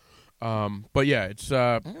though. But yeah, it's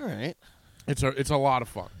All right. it's a lot of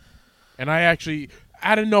fun. And I actually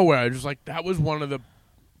out of nowhere, I was just like, that was one of the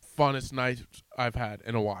funnest nights I've had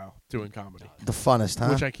in a while doing comedy, The funnest, huh?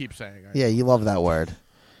 which I keep saying. Yeah, you love that word.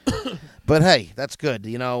 But hey, that's good.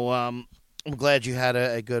 You know, I'm glad you had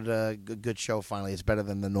a good show. Finally, it's better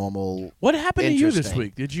than the normal. What happened to you this Interesting.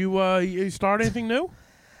 week? Did you start anything new?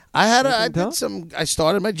 I Anything did some. I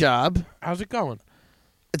started my job. How's it going?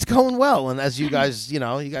 It's going well, and as you guys, you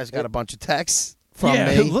guys got a bunch of texts from yeah,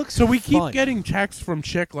 me. it looks so we keep fun. getting texts from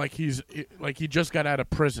Chick like he just got out of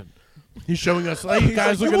prison. He's showing us, hey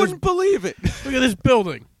guys, you look at this, wouldn't believe it. look at this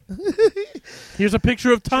building. Here's a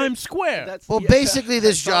picture of Times Square. That's Well, yeah. basically,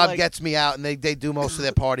 this It's not job like- gets me out, and they do most of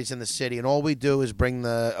their parties in the city, and all we do is bring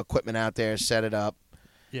the equipment out there, set it up,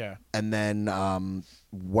 Yeah, and then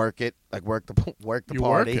work it, like work the you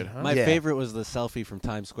party. work it, huh? My Yeah. favorite was the selfie from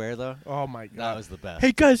Times Square, though. Oh my That god! was the best.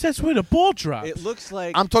 Hey guys, that's where the ball drops. It looks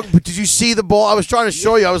like I'm talking. But did you see the ball? I was trying to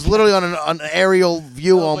show you. I was literally on an aerial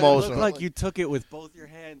view No, but almost. It looked like you took it with both your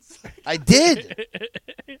hands. I did.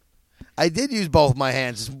 I did use both my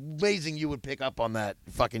hands. It's amazing you would pick up on that,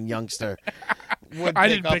 fucking youngster. Would I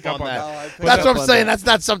didn't pick up on No, that. I picked That's up what I'm on saying. that. That's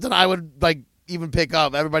not something I would like even pick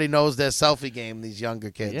up. Everybody knows their selfie game. These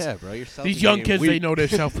younger kids. Yeah, bro. You're These young kids, they know their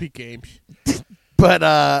selfie games.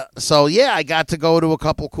 But so yeah, I got to go to a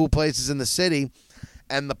couple cool places in the city,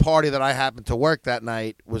 and the party that I happened to work that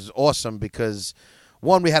night was awesome because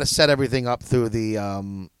one, we had to set everything up through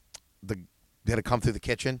we had to come through the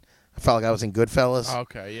kitchen. I felt like I was in Goodfellas,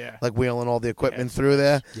 Okay, yeah. like wheeling all the equipment through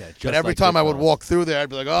there. Yeah, just But every like time I would Goodfellas. walk through there, I'd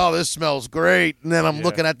be like, "Oh, this smells great," and then I'm Yeah.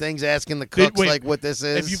 looking at things, asking the cooks wait, like what this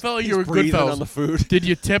is. If you felt like He's you were breathing Goodfellas, on the food. did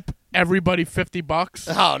you tip everybody $50?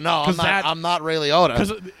 Oh no, 'Cause I'm not Ray Liotta.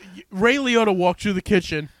 Because Ray Liotta walked through the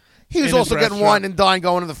kitchen. He was in his also getting restaurant. wine and dine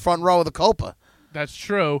going to the front row of the Copa. That's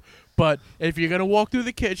true. But if you're gonna walk through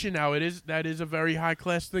the kitchen, now that is a very high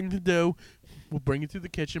class thing to do. We'll bring you through the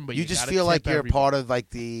kitchen, but You you just gotta feel like tip you're everybody. part of like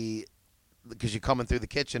because you're coming through the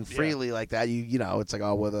kitchen freely like that. You know, it's like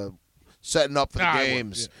we're setting up for the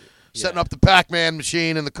games, setting up the Pac-Man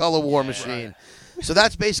machine and the Color War machine. So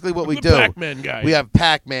that's basically what we The do. Pac-Man guy. We have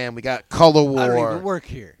Pac-Man, we got Color I don't War. even work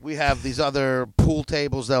here. We have these other pool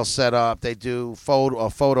tables they'll set up. They do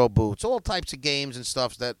photo booths, all types of games and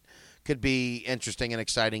stuff that could be interesting and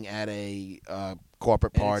exciting at a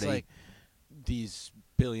corporate And party. it's like these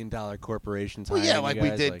billion-dollar corporations. Well, yeah, hiring like you we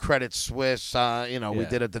guys, did like, Credit Suisse. We Yeah.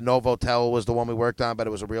 did it. The Novotel was the one we worked on, but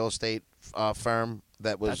it was a real estate firm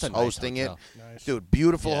that was That's a nice hosting it. hotel. Nice. Dude,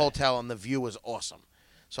 beautiful Yeah. hotel, and the view was awesome.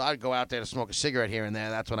 So I'd go out there to smoke a cigarette here and there.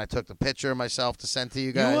 That's when I took the picture of myself to send to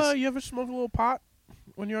you guys. You ever smoke a little pot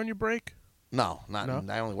when you're on your break? No, not. No?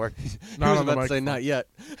 I only work. He was Not on the about to say microphone. not yet.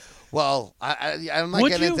 Well, I'm not Would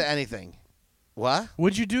getting you? into anything. What?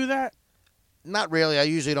 Would you do that? Not really. I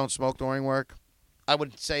usually don't smoke during work. I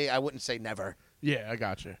wouldn't say never, Yeah, I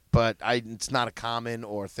got you. but it's not a common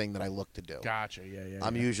or thing that I look to do. Gotcha. Yeah.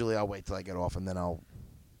 I'm usually I'll wait till I get off and then I'll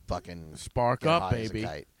fucking Spark get up, high as a baby.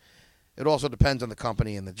 kite. It also depends on the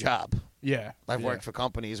company and the job. Yeah. I've yeah. worked for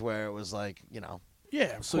companies where it was like,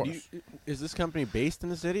 Yeah, of So course. is this company based in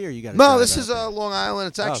the city, or you got? No, this is Long Island.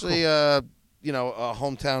 It's Oh, actually a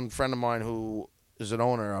hometown friend of mine who is an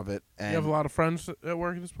owner of it. And You have a lot of friends that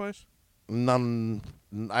work at this place? none.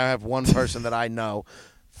 I have one person that I know.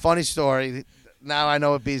 Funny story. Now I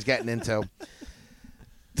know what B's getting into.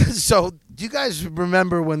 So, do you guys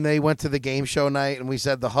remember when they went to the game show night and we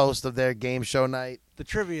said the host of their game show night? The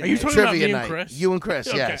trivia. Are you night. talking about Trivia me and night. Chris? You and Chris,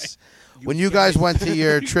 Okay. yes. When you guys went to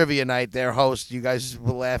your trivia night, their host, you guys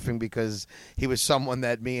were laughing because he was someone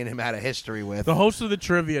that me and him had a history with. The host of the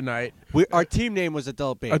trivia night, Our team name was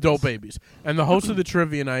Adult Babies. Adult Babies, and the host of the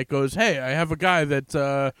trivia night goes, "Hey, I have a guy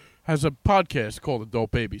that has a podcast called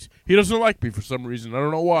Adult Babies. He doesn't like me for some reason. I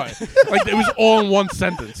don't know why." Like it was all in one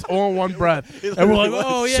sentence, all in one breath, and we're like,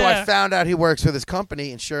 "Oh yeah." So I found out he works for this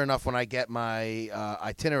company, and sure enough, when I get my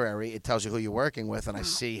itinerary, it tells you who you're working with, and I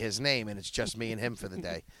see his name, and it's just me and him for the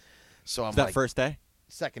day. So I'm Was that like, first day?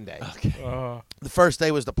 second day. Okay. The first day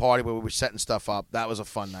was the party where we were setting stuff up. That was a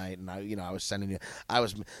fun night, and I was sending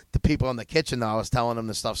the people in the kitchen. Though I was telling them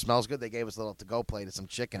the stuff smells good. They gave us a little to-go plate of some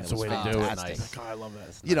chicken. That's It the was way to do it. fantastic. Nice. God, I love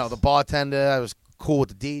that. The bartender. I was cool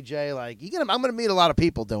with the DJ. Like I'm gonna meet a lot of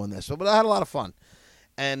people doing this, but I had a lot of fun.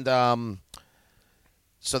 And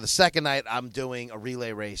so the second night, I'm doing a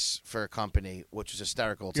relay race for a company, which is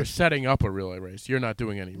hysterical. It's You're setting up a relay race. You're not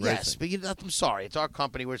doing any yes, racing. but I'm sorry. It's our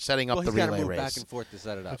company. We're setting up Well, the he's got to relay move race. back and forth to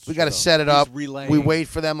set it up. We got to So set it he's up. relaying. We wait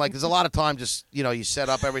for them. Like there's a lot of time. Just you set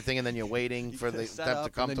up everything and then you're waiting for the set them up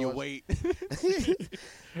to come and to then us. you wait.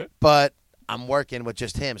 But I'm working with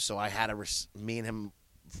just him, so I had to. Me and him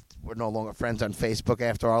were no longer friends on Facebook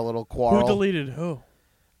after our little quarrel. Who deleted who?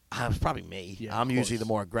 It was probably me. Yeah, I'm of usually course. the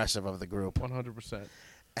more aggressive of the group, 100%.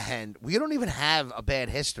 and we don't even have a bad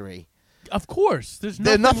history. Of course, there's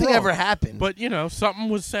Nothing wrong. ever happened. But something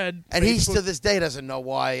was said. And he Facebook- to this day doesn't know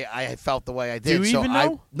why I felt the way I did. you so even I,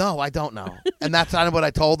 know? No, I don't know. And that's kind of what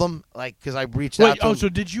I told him, like, because I reached out Wait, to him. so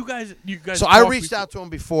did you guys? So I talked reached before- out to him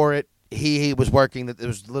before it. He was working. It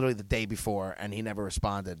was literally the day before, and he never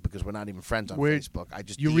responded because we're not even friends on Facebook. I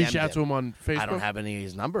just You DM'd reached out to him on Facebook. I don't have any of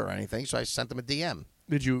his number or anything, so I sent him a DM.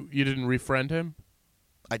 Did you? You didn't refriend him?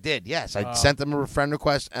 I did, yes. I sent him a friend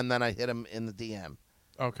request, and then I hit him in the DM.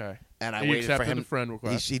 Okay. And I He waited for accepted him. the friend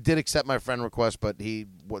request. He did accept my friend request, but he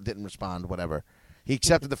didn't respond. Whatever. He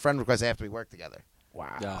accepted the friend request after we worked together.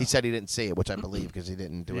 Wow. Yeah. He said he didn't see it, which I believe because he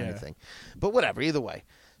didn't do Yeah. anything. But whatever, either way.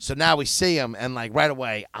 So now we see him, and like right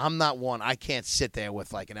away, I'm not one. I can't sit there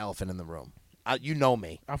with like an elephant in the room. You know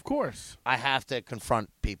me. Of course. I have to confront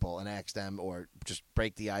people and ask them, or just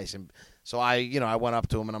break the ice. And so I went up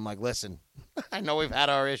to him and I'm like, "Listen, I know we've had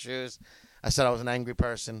our issues." I said I was an angry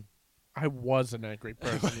person. I was an angry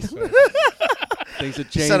person. He said. Things have I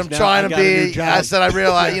changed. said I'm now. trying I to got a new be. job. I said I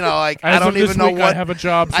realize, like As I don't of this even know week, what I have a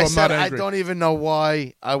job, so I I'm said. not I angry. don't even know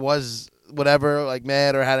why I was whatever, like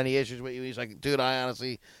mad or had any issues with you. He's like, dude, I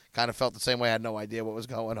honestly kind of felt the same way. I had no idea what was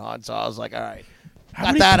going on. So I was like, all right, How got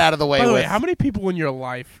many that pe- out of the way. By the way, with. how many people in your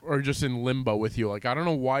life are just in limbo with you? Like, I don't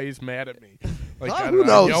know why he's mad at me. Like, Oh, I, who don't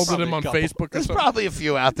know, knows? I yelled at him Probably on a couple. Facebook or There's something. probably a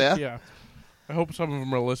few out there. Yeah. I hope some of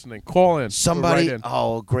them are listening. Call in. Somebody. Or write in.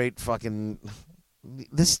 Oh, great fucking.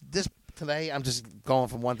 This today, I'm just going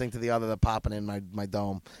from one thing to the other. They're popping in my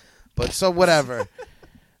dome, but so whatever.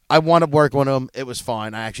 I wanted to work with him. It was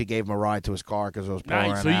fine. I actually gave him a ride to his car because it was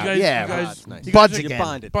pouring Nice. So you out. guys, yeah, you guys, that's nice. you Buds guys are again.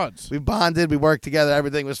 bonded. Buds. we bonded. We worked together.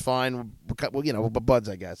 Everything was fine. We're buds,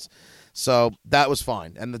 I guess. So that was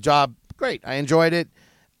fine. And the job, great. I enjoyed it.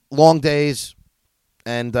 Long days.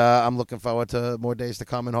 And I'm looking forward to more days to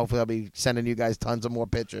come. And hopefully I'll be sending you guys tons of more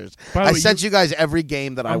pictures. By the I way, sent you guys every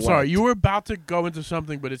game that I I'm worked. sorry. You were about to go into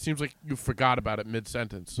something, but it seems like you forgot about it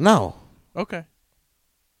mid-sentence. No. Okay.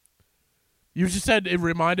 You just said it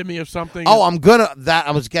reminded me of something. Oh,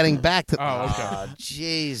 I was getting back to. Oh, okay. Ah,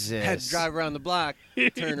 Jesus. Had to drive around the block,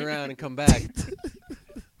 turn around, and come back.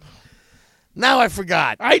 Now I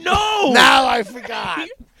forgot. I know. Now I forgot.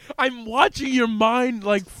 I'm watching your mind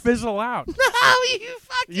like fizzle out. No, you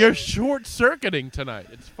fucking. You're short-circuiting tonight.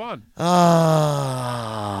 It's fun.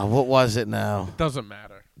 What was it now? Doesn't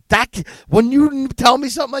matter. When you tell me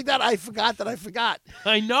something like that, I forgot that I forgot.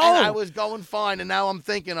 I know. And I was going fine, and now I'm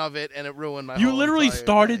thinking of it, and it ruined my. You whole literally entire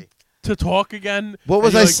started day. to talk again. What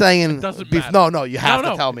was and I you're like, saying? It doesn't matter. No, you have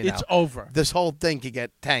No, to tell me now. It's over. This whole thing could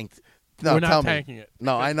get tanked. No, We're tell not me. tanking it.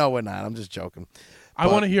 No, I know we're not. I'm just joking. I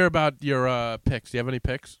want to hear about your picks. Do you have any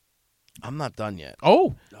picks? I'm not done yet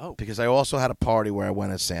Oh. No. because I also had a party where I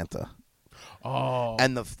went as Santa, Oh.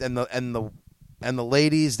 and the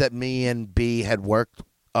ladies that me and B had worked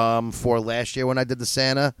for last year when I did the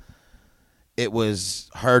Santa, it was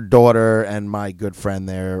her daughter and my good friend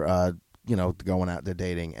there, going out there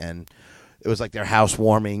dating, and it was like their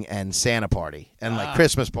housewarming and Santa party and like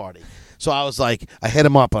Christmas party. So I was like, I hit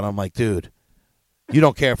him up and I'm like, dude, you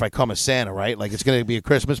don't care if I come as Santa, right? Like, it's going to be a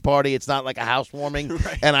Christmas party. It's not like a housewarming,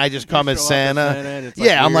 Right. and I just come as show up as Santa. Santa and it's, like,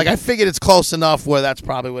 Yeah, I'm like, weird. I figured it's close enough where that's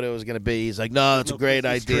probably what it was going to be. He's like, no, that's No a great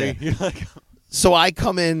Christmas idea. tree. You're like, So I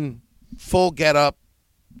come in full get up,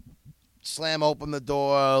 slam open the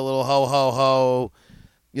door, a little ho ho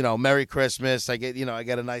ho, Merry Christmas. I get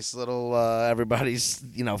a nice little everybody's,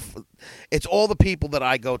 it's all the people that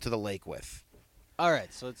I go to the lake with. all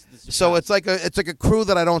right, so So it's like a crew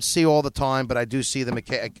that I don't see all the time, but I do see them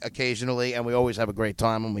occasionally, and we always have a great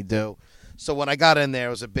time when we do. So when I got in there,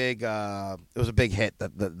 it was a big hit,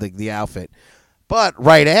 the outfit. But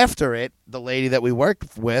right after it, the lady that we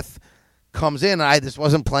worked with comes in. This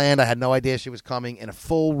wasn't planned. I had no idea she was coming in a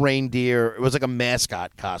full reindeer. It was like a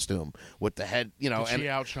mascot costume with the head, Did and she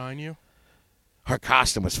outshine you? her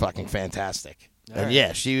costume was fucking fantastic. All And right.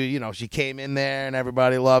 yeah, she came in there and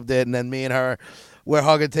everybody loved it. And then me and her, we're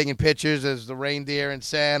hugging, taking pictures as the reindeer and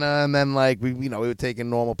Santa. And then we were taking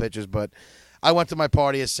normal pictures. But I went to my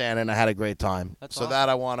party as Santa and I had a great time. That's so awesome. that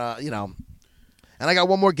I want to, and I got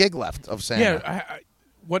one more gig left of Santa. Yeah.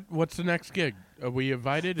 What's the next gig? Are we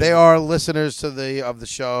invited? They are listeners to the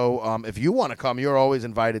show. If you want to come, you're always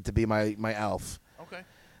invited to be my elf. Okay.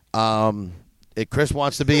 If Chris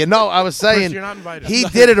wants to be, no, I was saying Chris, you're not invited. he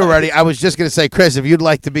did it already. I was just going to say, Chris, if you'd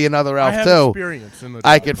like to be another I elf have too, experience in the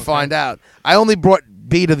I job, could okay? find out. I only brought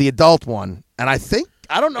B to the adult one, and I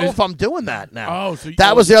don't know Is- if I'm doing that now. Oh, so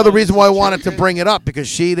That was the other oh, reason why I wanted to chicken. bring it up, because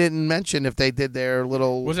she didn't mention if they did their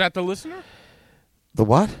little Was that the listener? the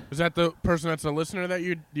what? Was that the person that's a listener that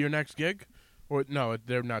your next gig? Or no,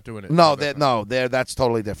 they're not doing it. No, They're that's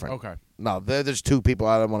totally different. Okay. No, there's two people.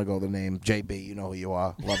 I don't want to go the name. JB, you know who you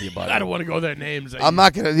are. Love you, buddy. I don't want to go their names. I'm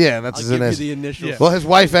not gonna. Yeah, that's I'll his give you initial. the initial. Yeah. Well, his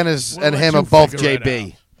wife and We'll and let him you are both figure it JB.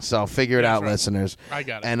 out. So figure it That's out, right. listeners. I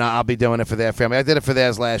got it. And I'll be doing it for their family. I did it for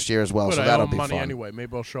theirs last year as well, But so I that'll owe be money fun. anyway.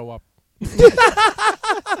 Maybe I'll show up.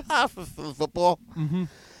 For football. Mm-hmm.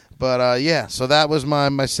 But yeah, so that was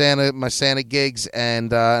my Santa gigs,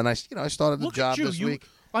 and I started the Look job at you. this You week.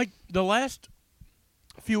 like the last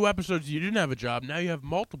few episodes. You didn't have a job. Now you have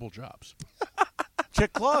multiple jobs.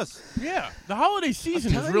 Check clause. Yeah, the holiday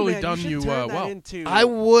season has Telling really man, done you, you should turn that well. into I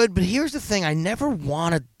would, but here's the thing: I never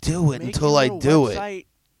want to do it make until your I little do it. website.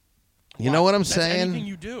 You know what I'm That's saying? anything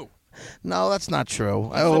you do. No, that's not true.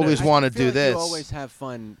 I But always want to feel do like this. You always have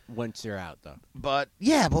fun once you're out, though. But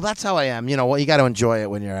yeah, well, that's how I am. You know what? You got to enjoy it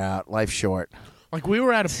when you're out. Life's short. Like we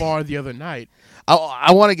were at a bar the other night.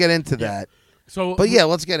 I want to get into that. So, But yeah,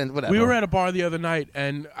 let's get into whatever. we were at a bar the other night,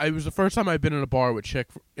 and it was the first time I've been in a bar with Chick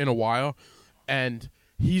in a while, and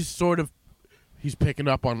he's picking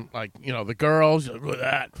up on the girls. He's like, look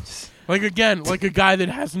at that. Like again, like a guy that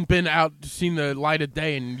hasn't been out seen the light of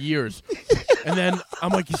day in years. And then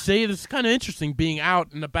I'm like, you see, this is kind of interesting being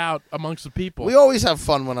out and about amongst the people. We always have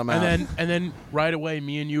fun when I'm out. and then right away,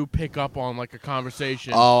 me and you pick up on like a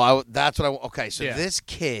conversation. That's what I. Okay, so Yeah. this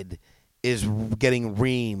kid is getting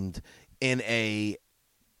reamed in a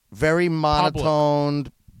very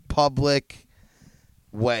monotoned, public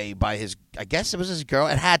way by his. I guess it was his girl.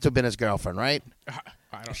 It had to have been his girlfriend, right?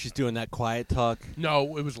 I don't, She's doing that quiet talk.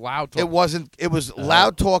 no, it was loud talk. It wasn't. It was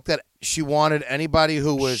loud talk that she wanted anybody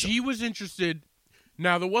who was. She was interested.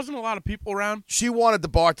 Now there wasn't a lot of people around. She wanted the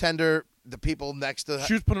bartender, the people next to her.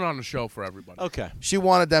 She was putting on a show for everybody. Okay. She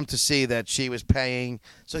wanted them to see that she was paying.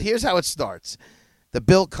 So here's how it starts. The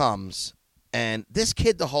bill comes, and this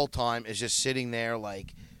kid the whole time is just sitting there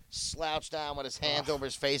like slouched down with his hands over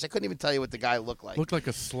his face. I couldn't even tell you what the guy looked like. Looked like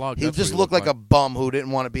a slug. He That's just what looked like a bum who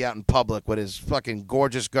didn't want to be out in public with his fucking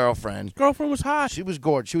gorgeous girlfriend. girlfriend was hot. She was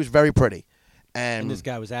gorgeous. She was very pretty. And, And this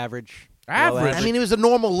guy was average. Average? I mean, he was a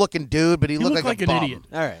normal looking dude, but he He looked looked like like a an bum. idiot.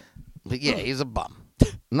 All right. But yeah, he's a bum.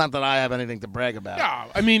 Not that I have anything to brag about. Yeah,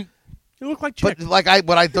 I mean, you look like Chick. But like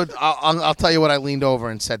I'll tell you what I leaned over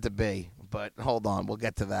and said to B. But hold on, we'll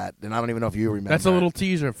get to that. And I don't even know if you remember. That's a little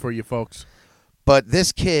teaser for you folks. But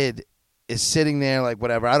this kid is sitting there like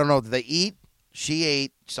whatever. I don't know. Did they eat? She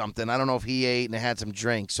ate something. I don't know if he ate and they had some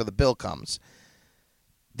drinks. So the bill comes.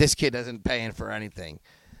 This kid isn't paying for anything.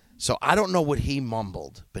 So I don't know what he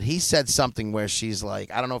mumbled, but he said something where she's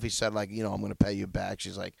like, I don't know if he said like, I'm going to pay you back.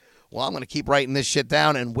 She's like, well, I'm going to keep writing this shit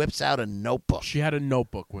down, and whips out a notebook She had a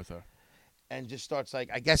notebook with her. and just starts like,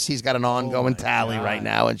 I guess he's got an ongoing my tally God. right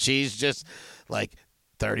now, and she's just like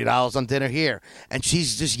 $30 on dinner here, and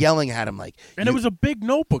she's just yelling at him like, And it was a big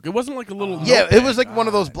notebook. It wasn't like a little yeah, notepad. it was like one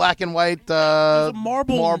of those black and white It was a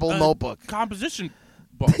marble notebook. composition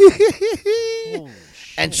book. Holy shit.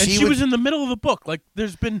 And And she, she would, was in the middle of the book. Like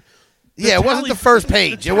there's been yeah, it wasn't tally- the first the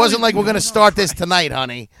page. It tally's wasn't like been we're gonna going start on. this tonight,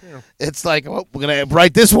 honey. Yeah. It's like, we're gonna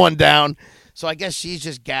write this one down. So I guess she's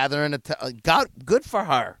just gathering. Good for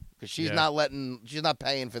her. because she's Yeah. she's not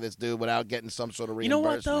paying for this dude without getting some sort of You know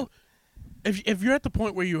reimbursement. what though? If you're at the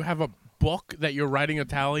point where you have a book that you're writing a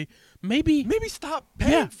tally, maybe stop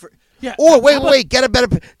paying Yeah. for. yeah. Or wait, how about- wait, get a better.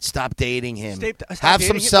 Stop dating him. Stop Have dating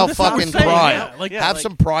some him. self That's what I'm fucking saying, pride. yeah, like- Have like-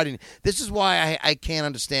 some pride in. This is why I can't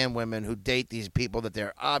understand women who date these people that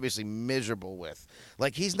they're obviously miserable with.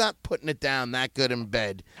 Like he's not putting it down that good in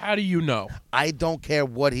bed. How do you know? I don't care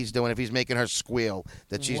what he's doing if he's making her squeal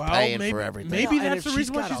that she's Well, paying maybe- for everything. maybe and that's if the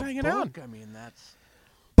reason why got she's a hanging out. book, I mean, that's.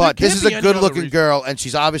 But There this is can't a be any other good-looking reason. girl, and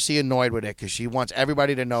she's obviously annoyed with it because she wants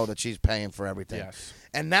everybody to know that she's paying for everything. Yes.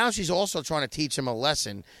 And now she's also trying to teach him a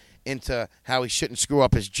lesson into how he shouldn't screw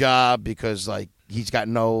up his job because, like, he's got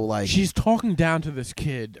no, like... She's talking down to this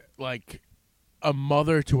kid like a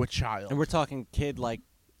mother to a child. And we're talking kid like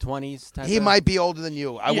 20s type. He of- might be older than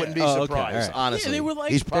you. I Yeah. wouldn't be Oh, okay, surprised, all right. honestly. Yeah, they were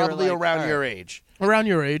like- He's they were probably like, around all your right. age. around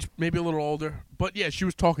your age, maybe a little older. But yeah, she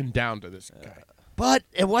was talking down to this guy. But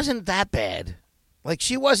it wasn't that bad. Like,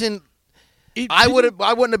 she wasn't... It I didn't-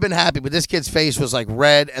 wouldn't have been happy, but this kid's face was, like,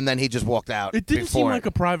 red, and then he just walked out. It didn't seem before like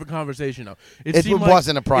a private conversation, though. It seemed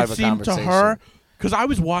wasn't a private it seemed conversation. to her, because I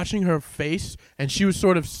was watching her face, and she was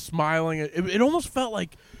sort of smiling. It almost felt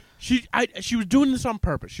like she was doing this on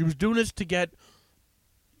purpose. She was doing this to get...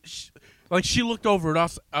 She looked over at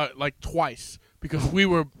us, like, twice, because we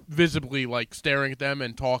were visibly, like, staring at them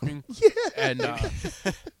and talking. Yeah.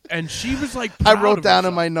 And she was, like, I proud wrote of down in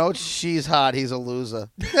herself. my notes, she's hot, he's a loser.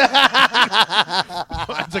 That's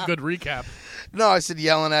a good recap. No, I said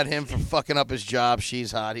yelling at him for fucking up his job.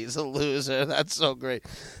 She's hot. He's a loser. That's so great.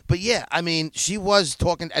 But yeah, I mean, she was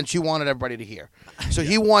talking, and she wanted everybody to hear. So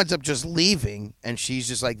he winds up just leaving, and she's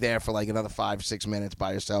just like there for like another 5-6 minutes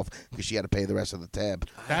by herself because she had to pay the rest of the tab.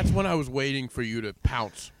 That's when I was waiting for you to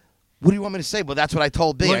pounce. What do you want me to say? Well, that's what I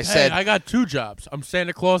told B. Look, I said, hey, I got 2 jobs. I'm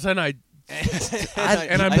Santa Claus and I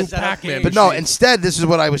and I moved Pac-Man. but no, instead, this is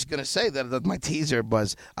what I was going to say. That my teaser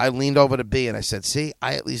was, I leaned over to B and I said, see,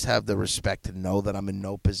 I at least have the respect to know that I'm in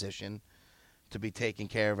no position to be taking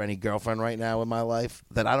care of any girlfriend right now in my life,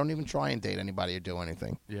 that I don't even try and date anybody or do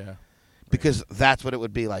anything. Yeah. Because that's what it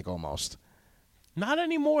would be like almost. Not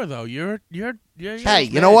anymore though. You're Hey,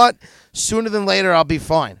 you know what? Sooner than later, I'll be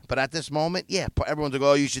fine. But at this moment, yeah, everyone's like,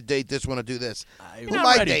 oh, you should date this one or do this. You're Who not am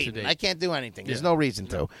I ready to dating? date. I can't do anything. There's Yeah. no reason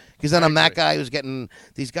to. Because then I'm that agree. guy who's getting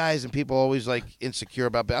these guys and people always like insecure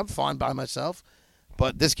about. I'm fine by myself.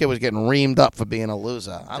 But this kid was getting reamed up for being a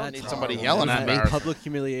loser. I don't That's need somebody horrible. yelling at me. Embarrassing. Public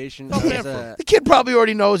humiliation. Felt bad is for a- The kid probably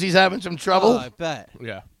already knows he's having some trouble. Oh, I bet.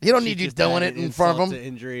 Yeah. He don't She need you just doing added it in front of insult him. to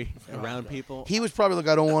injury around people. He was probably like,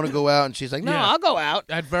 I don't want to go out. And she's like, no, Yeah. I'll go out.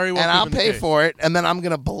 That very well And could I'll have been pay the case. for it, and then I'm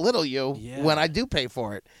going to belittle you Yeah. when I do pay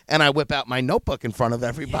for it. And I whip out my notebook in front of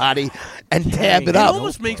everybody and tab Carrying it It up.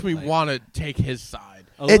 almost makes me want to take his side.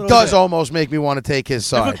 A It little does bit. almost make me want to take his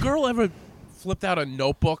side. If a girl ever flipped out a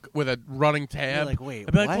notebook with a running tab, You're like, wait,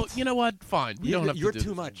 I'd be like, what? well, you know what? Fine. You don't have You're to do too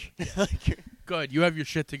this much. Good. You have your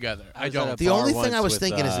shit together. I was at don't. a The bar only thing I once was with,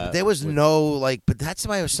 thinking is if there was with- no, like, but that's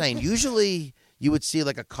why I was saying, usually you would see,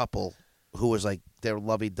 like, a couple who was, like, they're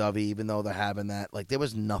lovey-dovey, even though they're having that. Like, there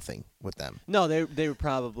was nothing with them. No, they were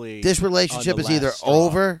probably. This relationship on the is either last straw.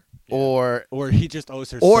 over or he just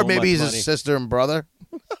owes her. or so maybe much he's money. his sister and brother.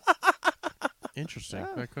 Interesting.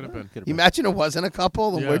 That could have been. You imagine it wasn't a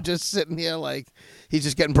couple and Yeah. we're just sitting here like he's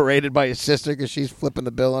just getting berated by his sister because she's flipping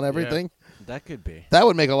the bill on everything. That could be. That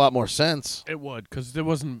would make a lot more sense. It would, because there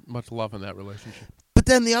wasn't much love in that relationship. But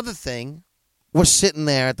then the other thing, we're sitting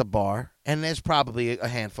there at the bar and there's probably a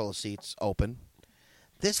handful of seats open.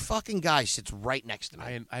 This fucking guy sits right next to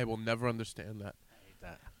me. I will never understand that.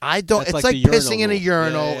 I don't. That's It's like like, the urinal pissing in a rule.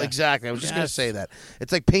 urinal. Yeah, yeah. Exactly. I was just gonna Yes. say that.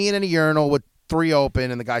 It's like peeing in a urinal with 3 open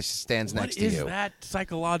and the guy stands What next to is you. that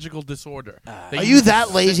psychological disorder? That Are you that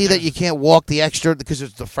sit lazy there- that you can't walk the extra because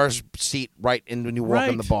it's the first seat right in when you walk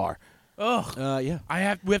in the Right. bar? Ugh.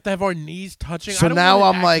 Yeah. We have to have our knees touching. So I don't now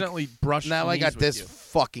wanna I'm like, accidentally brush now I knees got with this you.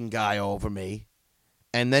 fucking guy over me,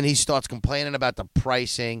 and then he starts complaining about the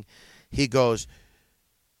pricing. He goes,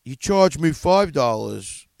 "You charge me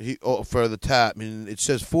 $5 for the tap, and it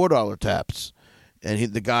says $4 taps."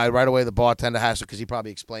 And the guy right away, the bartender has to, because he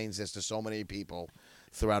probably explains this to so many people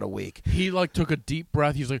throughout a week. He like took a deep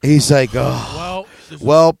breath. He's like, He's like, "Oh,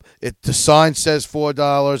 well, the sign says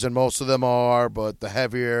 $4, and most of them are, but the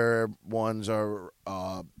heavier ones are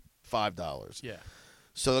 $5." yeah.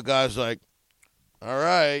 So the guy's like, "All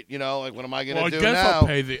right, like, what am I gonna Well, I do guess now?" I'll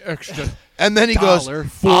pay the extra. And then he $1,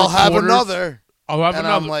 goes, 4 "I'll have quarters. another." I'll have And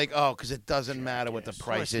another. I'm like, "Oh, because it doesn't matter what the of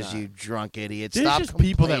course price is, not. you drunk idiot. There's Stop just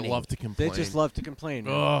people that complaining." love to complain. They just love to complain.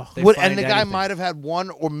 man. Ugh. They And find the guy anything. might have had 1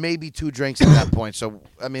 or maybe 2 drinks at that point. So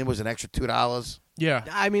I mean, it was an extra $2. Yeah.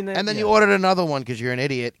 I mean, And then yeah. you ordered another one because you're an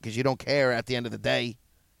idiot because you don't care at the end of the day.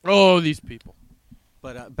 Oh, these people.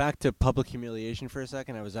 But back to public humiliation for a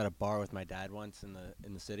second. I was at a bar with my dad once in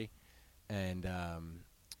the city, and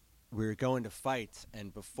we were going to fights.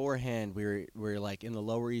 And beforehand, we were like in the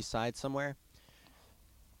Lower East Side somewhere,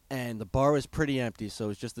 and the bar was pretty empty. So it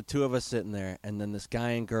was just the two of us sitting there, and then this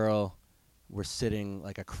guy and girl were sitting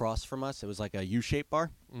like across from us. It was like a U-shaped bar,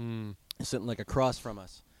 sitting like across from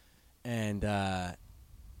us, and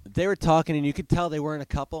they were talking, and you could tell they weren't a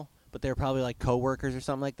couple. But they were probably like coworkers or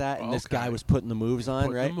something like that, and this guy was putting the moves on,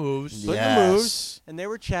 Putting right? the moves. Putting Yes. the moves, and they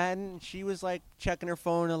were chatting. And she was like checking her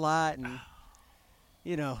phone a lot, and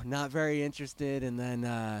not very interested. And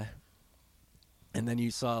then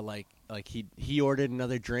you saw like he ordered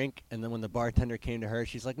another drink, and then when the bartender came to her,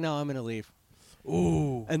 she's like, "No, I'm gonna leave."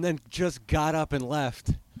 Ooh. And then just got up and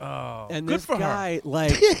left. Oh. And good this for guy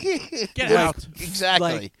like Get like, out.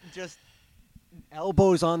 Exactly. like just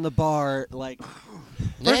elbows on the bar, like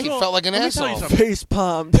Yeah, First he of all, felt like an let me tell you asshole. something. face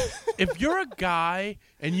palmed. If you're a guy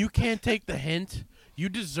and you can't take the hint, you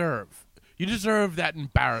deserve that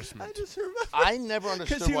embarrassment. I never 'Cause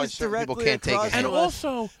understood he why was certain people directly can't take across it. And from us.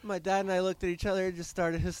 also, My dad and I looked at each other and just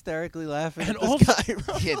started hysterically laughing. And at this also-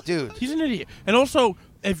 guy. Yeah, dude. he's an idiot. And also,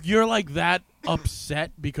 if you're like that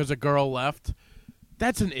upset because a girl left,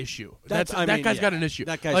 that's an issue. I that mean, guy's yeah. got an issue.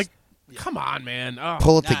 That guy's- like, come on, man. Oh.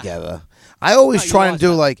 Pull it Nah. together. I always No, you try and lost do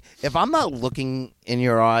that. like, if I'm not looking in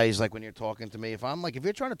your eyes, like when you're talking to me, if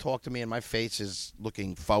you're trying to talk to me and my face is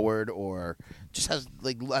looking forward or just has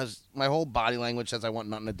my whole body language says I want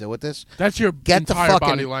nothing to do with this, That's your Get the entire fucking-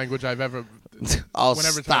 body language I've ever. I'll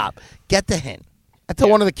Whenever stop. Get the hint. I tell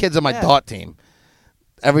Yeah. one of the kids on my Yeah. dart team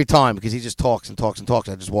every time because he just talks and talks and talks.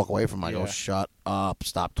 I just walk away from him. I go, Yeah. shut up.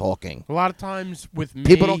 Stop talking. A lot of times with me,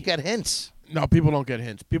 People don't get hints. No, people don't get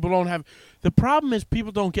hints. People don't have. The problem is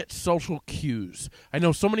people don't get social cues. I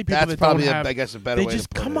know so many people That's that probably, don't have. I guess, a better they way just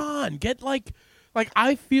to put come it. on, get like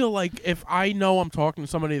I feel like if I know I'm talking to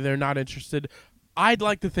somebody, they're not interested. I'd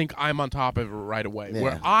like to think I'm on top of it right away. Yeah.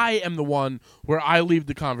 Where I am the one where I leave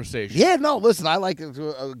the conversation. Yeah, no, listen, I like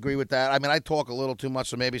to agree with that. I mean, I talk a little too much,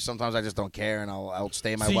 so maybe sometimes I just don't care and I'll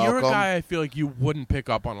outstay my See, welcome. you're a guy I feel like you wouldn't pick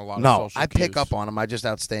up on a lot of No, social I pick cues. up on them. I just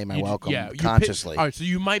outstay my You- welcome yeah, you consciously. all right, so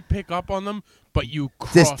you might pick up on them, but you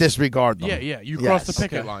cross. Disregard them. Yeah, you cross the Yes.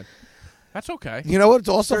 picket Okay. line. That's okay. You know what? It's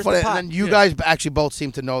also Stirs the funny. pot. And then you Yeah. guys actually both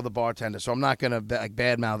seem to know the bartender, so I'm not going to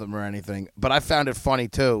badmouth him or anything. But I found it funny,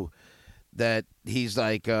 too, that he's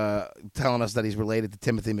like telling us that he's related to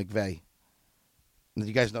Timothy McVeigh. Do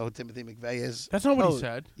you guys know who Timothy McVeigh is? That's not what Oh, he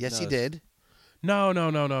said. Yes, No, he it's- did.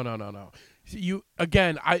 No. See, you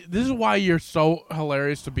again. This is why you're so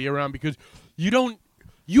hilarious to be around because you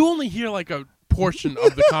only hear like a portion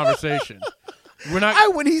of the conversation. We're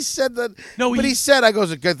not. When he said that, No, but he- he said, I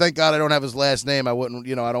goes, "Good, thank God I don't have his last name. I wouldn't,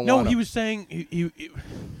 I don't No, want he him." was saying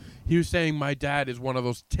he was saying my dad is one of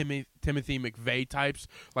those Timothy McVeigh types.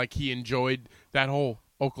 Like he enjoyed that whole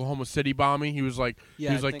Oklahoma City bombing. He was like,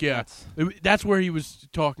 Yeah, I think that's where he was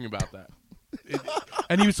talking about that.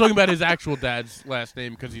 And he was talking about his actual dad's last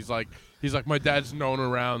name because he's like my dad's known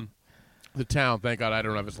around the town. Thank God I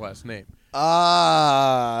don't have his last name.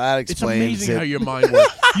 That It's explains amazing it. how your mind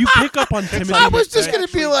works. You pick up on Timothy. I was just McVeigh. gonna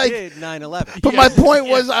be Actually like- did 9/11. But Yeah. my point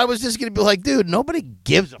was, I was just gonna be like, dude, nobody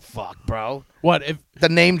gives a fuck, bro. What if? The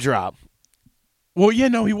name drop. Well, yeah,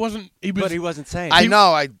 no, he wasn't. He was. But he wasn't saying. I it.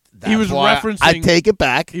 know. he was that's why referencing- I take it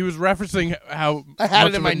back. He was referencing how I had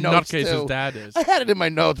much it in of my a notes, nutcase too. his dad is. I had it in my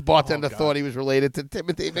notes. Bartender Oh, God. thought he was related to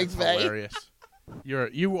Timothy That's McVeigh. hilarious.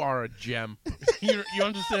 You are a gem. you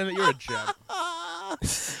understand that you're a gem.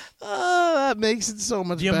 That makes it so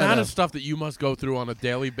much The better. amount of stuff that you must go through on a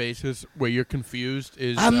daily basis where you're confused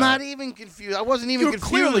is. I'm not even confused. I wasn't even You're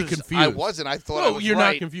confused. clearly confused. I wasn't. I thought I Well, was you're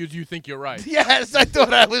right. not confused. You think you're right. Yes, I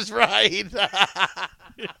thought I was right.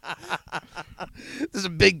 There's a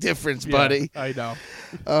big difference, Yeah, buddy. I know.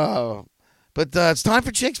 Oh, but it's time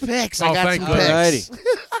for Chicks Picks. I Oh, got thank some goodness. picks.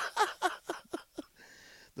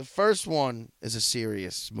 The first one is a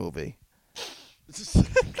serious movie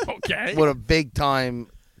Okay. with a big time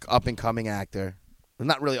up and coming actor. Well,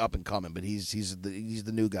 not really up and coming, but he's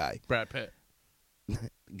the new guy. Brad Pitt.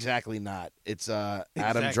 Exactly not. It's Adam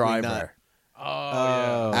Exactly Driver. not.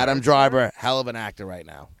 Oh, Adam Driver, hell of an actor right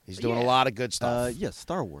now. He's doing a lot of good stuff. Yeah,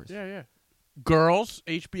 Star Wars. yeah. Girls,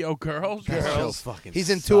 HBO Girls. That show Girls. fucking He's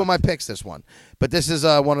in sucked. two of my picks this one. But this is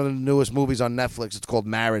one of the newest movies on Netflix. It's called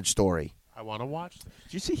Marriage Story. I want to watch this.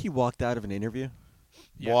 Did you see he walked out of an interview?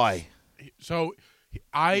 Yes. Why? So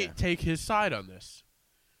I take his side on this,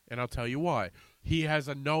 and I'll tell you why. He has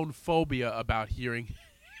a known phobia about hearing.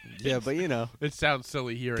 Yeah, but It sounds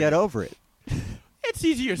silly hearing. get over it. It's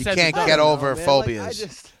easier You said can't than get done. over man. phobias.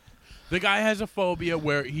 Like, The guy has a phobia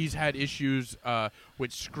where he's had issues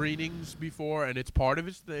with screenings before, and it's part of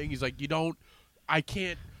his thing. He's like, I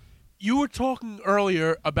can't. You were talking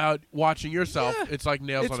earlier about watching yourself. Yeah. It's like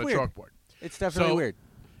nails It's on a weird. chalkboard. It's definitely So, weird.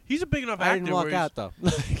 He's a big enough I actor. didn't walk where out though.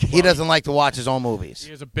 He doesn't like to watch his own movies. He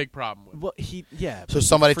has a big problem with it. Well, yeah. So but he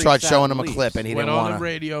somebody freaks tried out showing and him a leaves. clip, and he Went didn't on want the to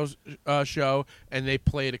radio show, and they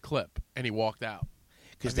played a clip, and he walked out.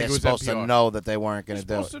 because I think they're it was supposed to NPR. know that they weren't You're going to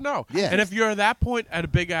do supposed it. to know. Yeah. And if you're at that point at a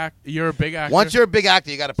big act, you're a big actor. Once you're a big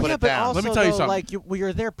actor, you got to put Yeah, it but down. also, Let me tell you though, something. like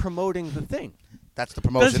you're there promoting the thing. That's the does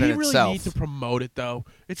promotion he in really itself. need to promote it though?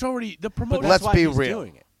 It's already the But promotion. Let's that's why be he's real.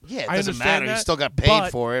 doing it. Yeah, it I doesn't understand matter. that, He still got paid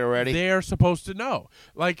but for it already. They're supposed to know.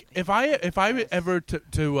 Like if I ever to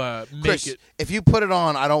make Chris, it. if you put it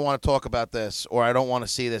on, I don't want to talk about this, or I don't want to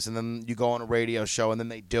see this, and then you go on a radio show, and then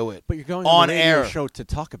they do it. But you're going on on the radio air. show to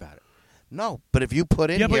talk about it. No, but if you put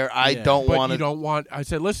in Yeah, but- here, I yeah. don't But want you to. don't want. I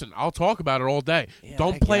said, listen, I'll talk about it all day. Yeah,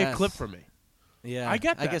 Don't I play a guess. clip for me. Yeah, I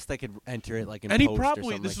get I that. guess they could enter it like in And he post or probably.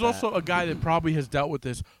 something This is like also that. a guy that probably has dealt with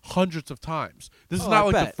this hundreds of times. This is Oh, not I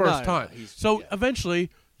like the bet. first No, no, time. he's- So yeah. eventually,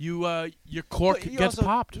 your cork But you gets also,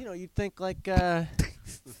 popped. You know, you'd think like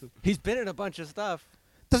he's been in a bunch of stuff.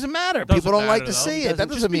 Doesn't matter. Doesn't People don't like matter, to though. see it. That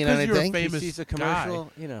Just doesn't mean because you're a anything. famous He sees a guy.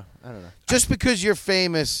 commercial. You know, I don't know. Just because you're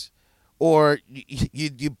famous, or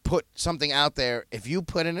you put something out there. If you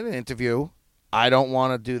put in an interview, I don't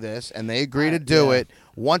want to do this, and they agree to do yeah. it.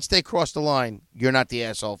 Once they cross the line, you're not the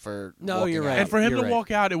asshole for. No, walking you're out. right. And for him You're to right.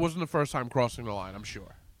 walk out, it wasn't the first time crossing the line. I'm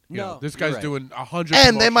sure. You No, know, this you're guy's right. doing 100.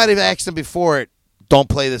 And they might have promotions. asked him before it. Don't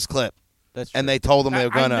play this clip, That's true. and they told him they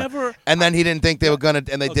were I gonna. never- and then he didn't think they were gonna,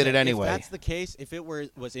 and they did Okay, it anyway. If that's the case, if it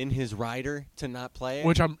was in his rider to not play it,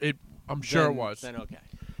 Which I'm sure then, it was. Then okay.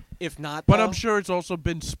 If not, But though, I'm sure it's also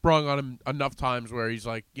been sprung on him enough times where he's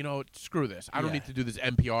like, screw this. I don't Yeah. need to do this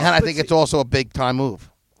NPR. and I But think see- it's also a big time move.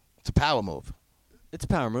 It's a power move. it's a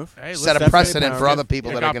power move. Hey, Set a listen, precedent power for move. other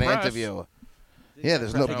people You that are got going to press. interview. Yeah,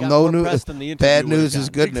 there's no They got no more news. press than the interview Bad would've news is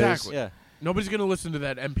gotten. good Exactly. news. Yeah. Nobody's gonna listen to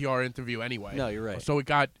that NPR interview anyway. No, you're right. So it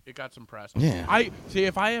got some press. Yeah. I see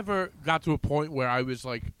if I ever got to a point where I was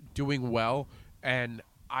like doing well, and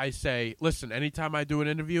I say, listen, anytime I do an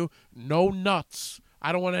interview, no nuts.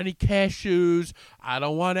 I don't want any cashews. I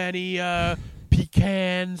don't want any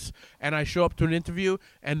pecans. And I show up to an interview,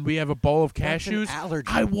 and we have a bowl of That's an cashews. allergy.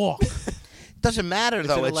 I walk. Doesn't matter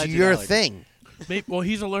though. an It's alleged your allergy. thing. Well,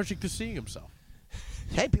 he's allergic to seeing himself.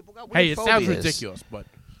 Hey, people got weird Hey, it sounds phobias. ridiculous, but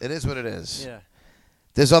It is what it is. Yeah.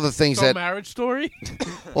 There's other things so that. Marriage Story.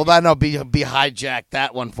 Well, that no, be hijacked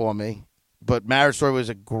that one for me. But Marriage Story was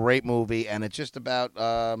a great movie, and it's just about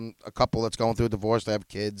a couple that's going through a divorce. They have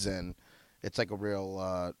kids, and it's like a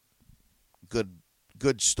real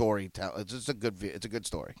good story. It's just it's a good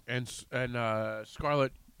story. and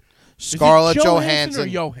Scarlett. Scarlett is it Johansson. or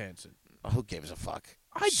Johansson? Who gives a fuck?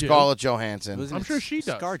 I do. Scarlett Johansson. Wasn't I'm it sure she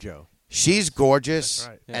does. ScarJo. She's gorgeous, That's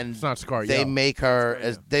right. Yeah. and It's not Scar. they make her Scarjo.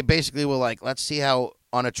 as they basically were like, let's see how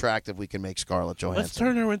unattractive we can make Scarlett Johansson. Let's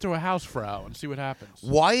turn her into a housefrau and see what happens.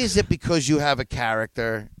 Why is it because you have a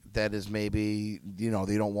character that is maybe you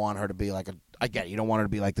don't want her to be like I get it, you don't want her to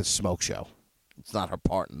be like the smoke show. It's not her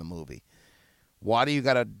part in the movie. Why do you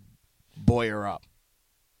gotta boy her up?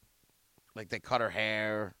 Like they cut her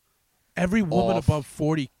hair. Every woman Off. above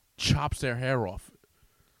 40 chops their hair off.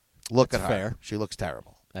 Look That's at her. fair. She looks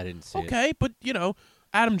terrible. I didn't see it. Okay, but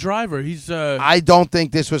Adam Driver, he's I don't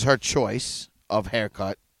think this was her choice of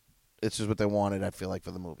haircut. This is what they wanted, I feel like,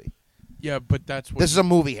 for the movie. yeah, but that's what This is a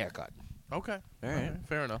movie haircut. okay. All right. Okay,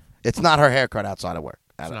 fair enough. It's not her haircut outside of work.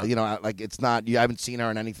 not. Like it's not. You haven't seen her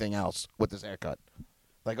in anything else with this haircut.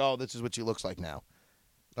 Like, oh, this is what she looks like now.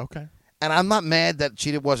 Okay. And I'm not mad that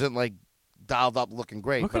she wasn't like dialed up, looking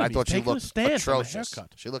great. Look but at I him, thought he's she taking a looked stance on the atrocious.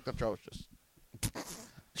 haircut. She looked atrocious.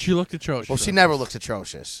 She looked atrocious. Well, she never looks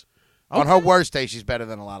atrocious. On her Okay. worst day, she's better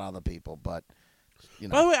than a lot of other people. But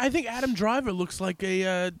By the way, I think Adam Driver looks like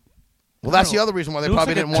a well, that's I don't the other reason why they he looks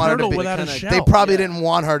probably like a didn't want her to turtle be. without a kinda- shell. They probably Yeah. didn't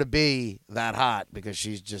want her to be that hot because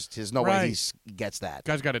she's just. There's no way Right. he gets that.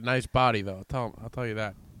 Guy's got a nice body though. I'll tell you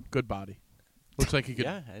that. Good body. Looks like he could.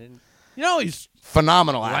 Yeah, I didn't. He's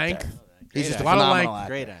Phenomenal Lank. actor. He's just a Lot of phenomenal lank.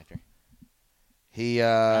 actor. Great actor. He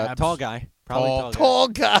Abs. Tall guy. Probably Tall. tall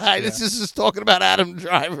guy. tall guy. Yeah. This is just talking about Adam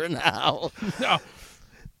Driver now. No.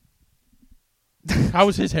 How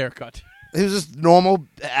was his haircut? He was just normal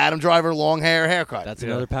Adam Driver long hair haircut. That's Yeah.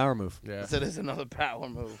 another power move. Yeah. So there's another power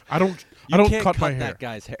move. I don't You can't cut my hair. that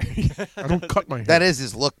guy's hair. I don't cut my hair. That is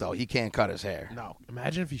his look, though. He can't cut his hair. No.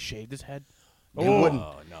 Imagine if he shaved his head. He wouldn't.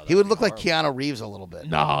 Oh, no, He would look like Keanu Reeves a little bit.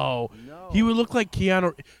 No. No. He would look like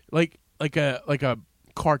Keanu, like a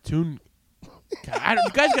cartoon. guy.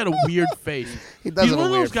 The guy's got a weird face. He does He's have one a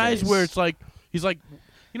of those weird guys face. where it's like he's like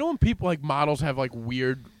You know when people like models have like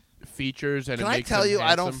weird features and Can it I makes tell them you,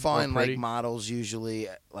 I don't handsome or find like pretty? models usually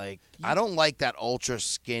like. I don't like that ultra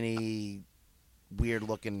skinny, weird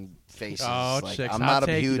looking faces. Oh, like, chicks, I'm hot not a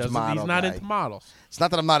take. He huge doesn't- model He's not guy. into models. It's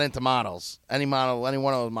not that I'm not into models. Any model, any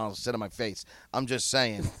one of those models sit on my face. I'm just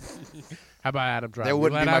saying. How about Adam Driver? There You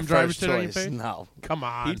wouldn't let be my Adam Driver first sit on your choice. face? No. Come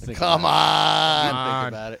on. He'd think Come about it. on. on.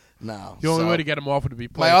 Think about it. No. The only So, way to get him off would be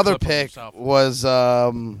play my a other clip of pick himself. was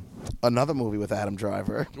another movie with Adam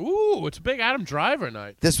Driver. Ooh, it's a big Adam Driver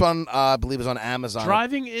night. This one, I believe, is on Amazon.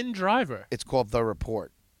 Driving in Driver. It's called The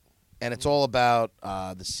Report, and it's all about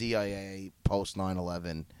the CIA post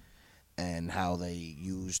 9/11 and how they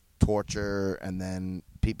used torture and then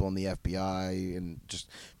people in the FBI and just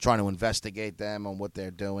trying to investigate them on what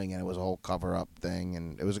they're doing. And it was a whole cover-up thing,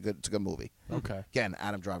 and it's a good movie. Okay. Again,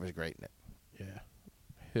 Adam Driver's great in it.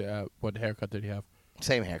 Yeah. Yeah. What haircut did he have?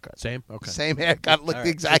 Same haircut. Same. Okay. Same haircut. Look All the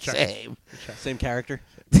right, exact good check. same. Same character.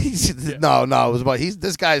 No, it was about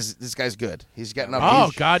this guy's good. He's getting up. Oh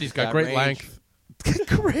he's- God, he's got got great range. length.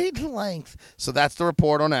 great length. So that's The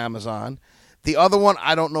Report on Amazon. The other one,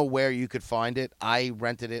 I don't know where you could find it. I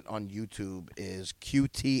rented it on YouTube. Is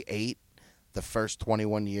QT8, the first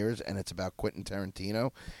 21 years, and it's about Quentin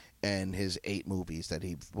Tarantino and his 8 movies that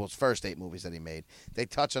his first 8 movies that he made. They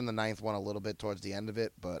touch on the 9th one a little bit towards the end of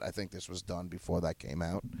it, but I think this was done before that came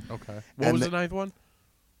out. Okay. What And was the- the ninth one?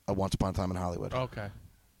 Once Upon a Time in Hollywood. Okay.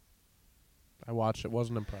 I watched it.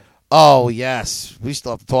 Wasn't impressed. Oh, yes. We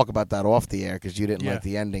still have to talk about that off the air because you didn't Yeah. like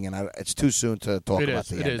the ending, and it's too soon to talk It about is.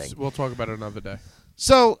 the It ending. is. We'll talk about it another day.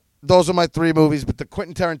 So those are my 3 movies, but the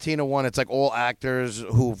Quentin Tarantino one, it's like all actors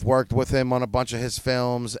who've worked with him on a bunch of his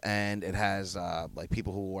films, and it has like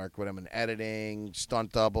people who work with him in editing,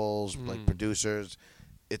 stunt doubles, like producers.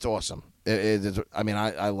 It's awesome. It is. I mean,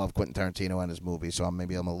 I love Quentin Tarantino and his movies, so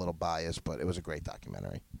maybe I'm a little biased, but it was a great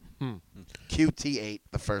documentary. QT8,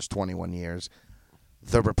 the first 21 years,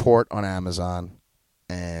 The Report on Amazon,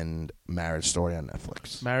 and Marriage Story on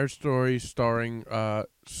Netflix. Marriage Story starring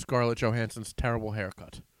Scarlett Johansson's terrible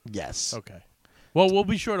haircut. Yes. Okay. Well, we'll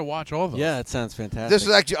be sure to watch all of those. Yeah, it sounds fantastic. This is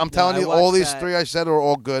actually, I'm telling I you, all watched these that. 3 I said are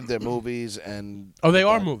all good. They're movies and Oh, they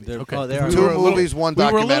are movies. They're- Okay. oh, they We are. were 2 a little- movies, 1 We were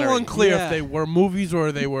a documentary. little unclear Yeah. if they were movies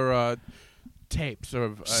or they were tapes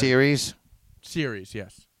of Series. series.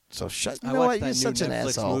 Yes. So shut. You I know watched what? that You're new such an Netflix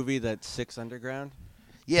asshole. movie, that Six Underground.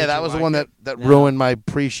 Yeah, Did that you was the like one it? that No. ruined my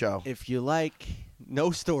pre-show. If you like no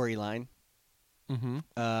storyline,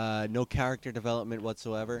 Mm-hmm. no character development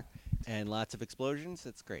whatsoever, and lots of explosions,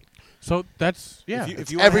 it's great. So that's yeah.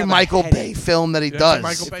 If you wanna Every have a Michael Bay headache- film that he Yeah, does.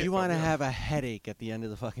 Michael Bay If you film, want to yeah. have a headache at the end of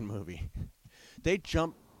the fucking movie, they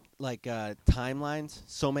jump like timelines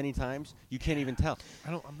so many times you can't even tell.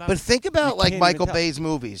 I'm not. But think about You like can't Michael even tell. Bay's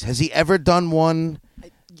movies. Has he ever done one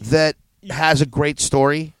that has a great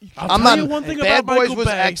story? I'll I'm tell not. you one thing Bad about Boys Michael was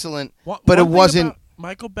Bay. excellent, One- but it one thing wasn't. about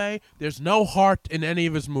Michael Bay. There's no heart in any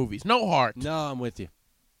of his movies. No heart. No, I'm with you.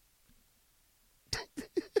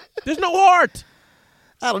 There's no heart.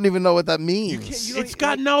 I don't even know what that means. It's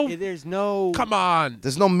got no- There's no. Come on.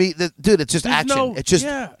 There's no meat, dude. It's just There's action. no- it's just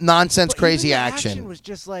yeah. nonsense, But crazy even the action. action was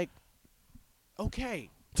just like,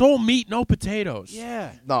 okay, It's all meat, no potatoes.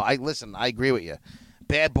 yeah. No, I listen. I agree with you.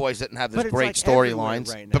 Bad Boys didn't have this But it's great like everywhere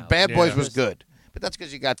storylines, right now. but Bad Boys Yeah. was good. But that's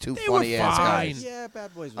because you got 2 They were funny ass fine. guys. Yeah,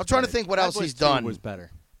 Bad Boys. Was I'm trying to better. think what Bad else Boys he's 2 done. Was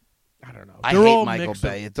better. I don't know. I They're hate all Michael mixed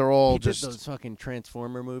up. Bay. They're all He did just. those fucking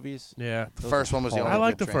Transformer movies. Yeah. The first one was the I only.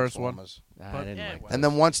 like good the first one. Transformers. I But didn't yeah, like well, that. And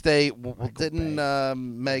then once they Michael didn't Outta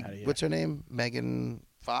Meg, here. what's her name? Megan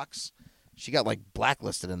Fox. She got like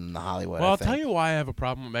blacklisted in the Hollywood. Well, I I'll think. tell you why I have a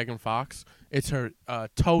problem with Megan Fox. It's her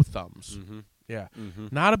toe thumbs. Mm-hmm. Yeah.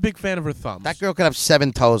 Not a big fan of her thumbs. That girl could have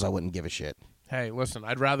 7 toes. I wouldn't give a shit. Hey, listen,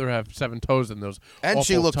 I'd rather have 7 toes than those. And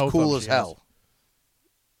she awful looked toe cool thumbs as she has. hell.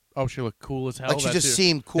 Oh, she looked cool as hell. Like she That's just your-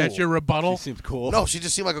 seemed cool. That's your rebuttal. She seemed cool. No, she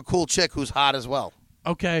just seemed like a cool chick who's hot as well.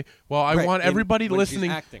 Okay. Well, I Right, want in- everybody when she's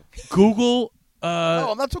listening. acting. Google. no,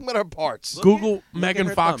 I'm not talking about her parts. Google at Megan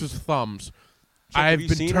her Fox's thumbs. have I've you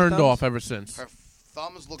been seen her turned thumbs? off ever since. Her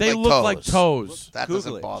thumbs look They like look toes. like toes. That Google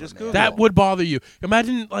doesn't it. bother Just me. Google That it. would bother you.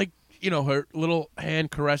 Imagine, like, her little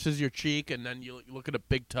hand caresses your cheek, and then you look at a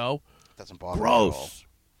big toe. Doesn't bother me at all. Gross.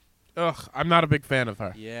 Ugh, I'm not a big fan of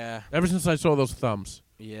her. Yeah, Ever since I saw those thumbs.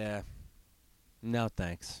 yeah. No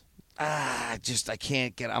thanks. I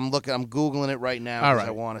can't get. I'm Googling it right now All because I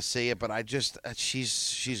right. want to see it, but I just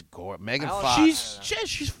she's gorgeous. Megan I'll- Fox.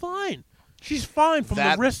 She's fine. She's fine from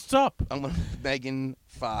That- the wrists up. I'm gonna Megan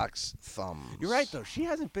Fox thumbs. You're right though. She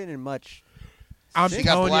hasn't been in much. I'm She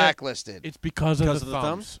got telling you, blacklisted. it's because Because of the of the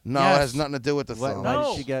thumbs. No, Yes. it has nothing to do with the Why, thumbs. why No.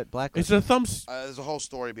 did she get It's blacklisted? a thumbs. There's a whole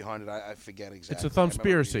story behind it. I forget exactly. It's a thumbspiracy. I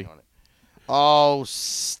remember reading on it. Oh,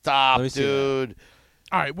 stop, Let me see dude.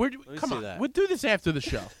 All right, me come see on. that. We'll do this after the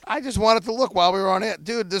show. I just wanted to look while we were on it.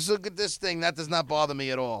 Dude, look at this thing. That does not bother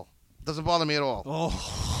me at all. Doesn't bother me at all.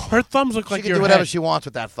 Oh, Her thumbs look She like can your do whatever head. she wants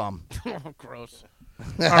with that thumb. Oh, gross. All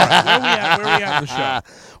right, where we at in the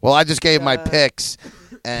show? Well, I just gave my picks,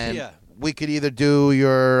 and yeah. we could either do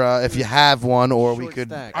your if you have one, or we Short could.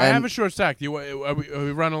 stack. I and- have a short stack. Do you are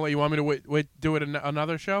we running? You want me to wait do it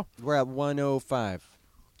another show? we're at 105.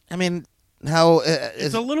 I mean, how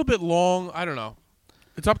It's a little bit long. I don't know.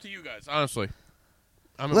 It's up to you guys, honestly.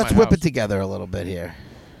 I'm at let's my whip house. it together a little bit here.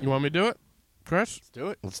 You want me to do it, Chris? Let's do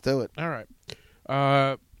it. Let's do it. All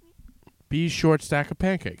right. B's short stack of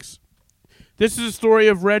pancakes. This is a story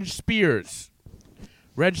of Reg Spears.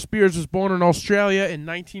 Reg Spears was born in Australia in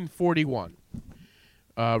 1941.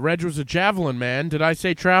 Reg was a javelin man. Did I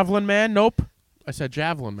say traveling man? Nope. I said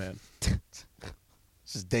javelin man.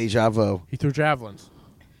 This is deja vu. He threw javelins.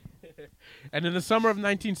 And in the summer of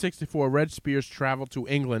 1964, Reg Spears traveled to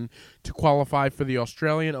England to qualify for the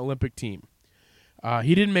Australian Olympic team.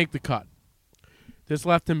 He didn't make the cut. This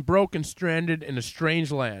left him broke and stranded in a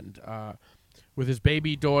strange land. With his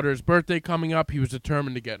baby daughter's birthday coming up, he was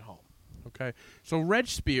determined to get home. Okay, so Reg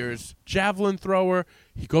Spears, javelin thrower,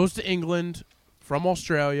 he goes to England from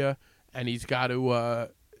Australia, and he's got to...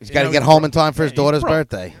 He's got to get home in time for his he's daughter's broke.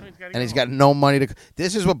 birthday, He's gotta and get he's home. got no money to.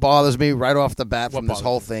 This is what bothers me right off the bat What from this bothers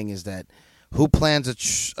whole you? thing is that who plans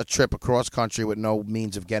a trip across country with no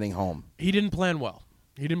means of getting home? He didn't plan well.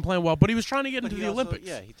 But he was trying to get into the Olympics.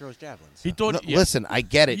 Yeah, he throws javelins. He so. thought... No, yeah. Listen, I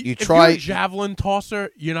get it. You If try. you're a javelin tosser,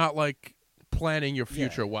 you're not like planning your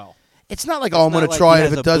future well. It's not like, oh, I'm not going to like try he it if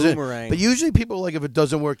has it a doesn't. boomerang. But usually people are like, if it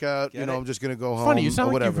doesn't work out, Get it? I'm just going to go home. Funny, you sound or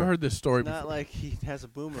like whatever. you've heard this story It's before. not like he has a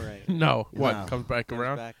boomerang. No, what No. comes back Comes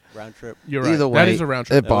around? back, round trip. You're right. Either way, that is a round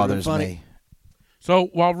trip. it would've bothers been funny. me. So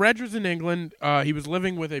while Reg was in England, he was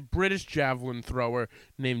living with a British javelin thrower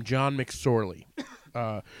named John McSorley.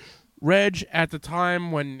 Reg, at the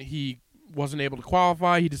time when he wasn't able to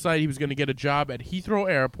qualify, he decided he was going to get a job at Heathrow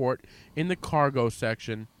Airport in the cargo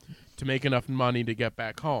section to make enough money to get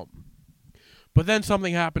back home. But then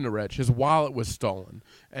something happened to Reg. His wallet was stolen.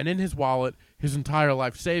 And in his wallet, his entire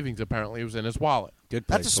life savings apparently was in his wallet. Good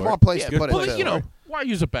That's a place for smart it. place to good put it. Well, too. you know, why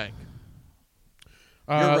use a bank?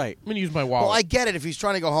 You're right. I'm going to use my wallet. Well, I get it. If he's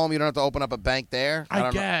trying to go home, you don't have to open up a bank there. I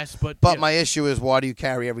don't know. guess, but... But yeah, my issue is, why do you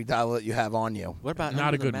carry every dollar that you have on you? What about Not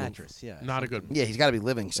under a the good move. mattress? Yeah, Not a good Yeah, he's got to be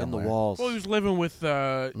living in the somewhere. walls. Well, he was living with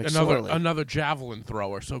McSorley. another javelin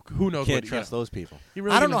thrower, so who knows Can't what trust those people. He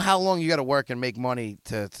really I don't know didn't- how long you got to work and make money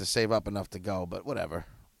to save up enough to go, but whatever.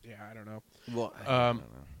 Yeah, I don't know. Well,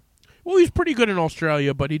 Well, he's pretty good in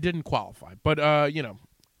Australia, but he didn't qualify. But, you know,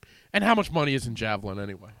 and how much money is in javelin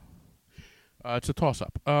anyway? It's a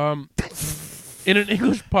toss-up. In an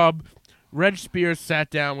English pub, Reg Spears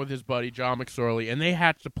sat down with his buddy, John McSorley, and they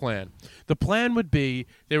hatched a plan. The plan would be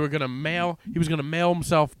he was going to mail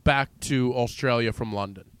himself back to Australia from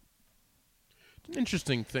London. It's an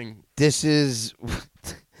interesting thing. This is.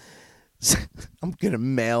 I'm gonna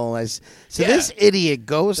mail us. So Yeah. this idiot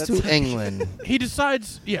goes That's to like- England. He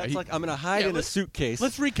decides, yeah, That's like I'm gonna hide yeah, in a let's- suitcase.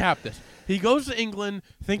 Let's recap this. He goes to England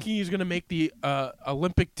thinking he's going to make the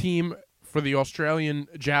Olympic team for the Australian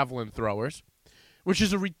javelin throwers, which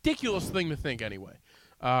is a ridiculous thing to think anyway.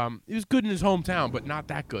 He was good in his hometown, but not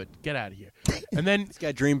that good. Get out of here. And then This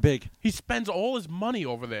guy dream big. he spends all his money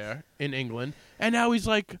over there in England, and now he's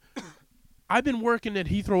like, I've been working at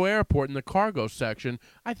Heathrow Airport in the cargo section.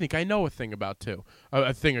 I think I know a thing or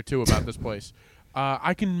two about this place.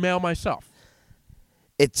 I can mail myself.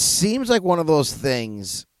 It seems like one of those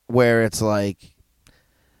things where it's like,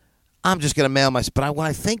 I'm just gonna mail my. But when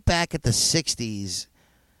I think back at the '60s,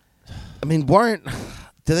 I mean,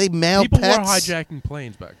 do they mail People pets? were hijacking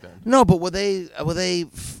planes back then. No, but were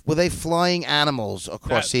they flying animals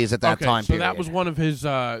across seas at that okay, time so period? that was one of his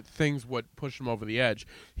things. What pushed him over the edge?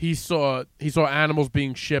 He saw animals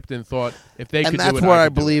being shipped and thought if they and could that's do it, where I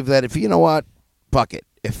could do it. believe that if you know what, fuck it.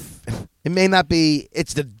 If it may not be,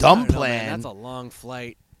 it's the I dumb don't know, man. plan. That's a long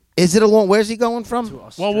flight Is it a long? Where's he going to from?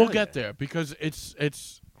 Australia. Well, we'll get there because it's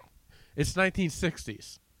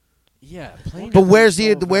 1960s. Yeah, plane But doesn't where's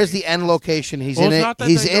go Where's very the end location? He's Well, in it's it. not that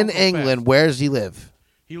He's they in don't go England. fast. Where does he live?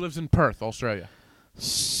 He lives in Perth, Australia.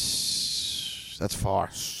 That's far.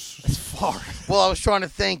 It's far. Well, I was trying to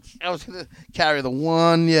think. I was going to carry the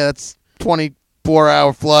one. Yeah, that's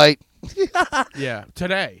 24-hour flight Yeah,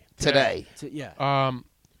 today. Yeah.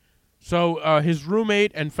 So his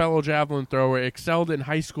roommate and fellow javelin thrower excelled in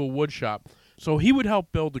high school woodshop, so he would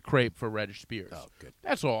help build the crepe for Reg Spears. Oh, good.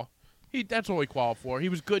 That's all. That's all he qualified for. He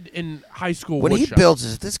was good in high school When he woodshop. builds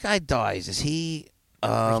this, if this guy dies, is he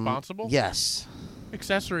Responsible? Yes.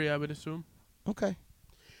 Accessory, I would assume. Okay.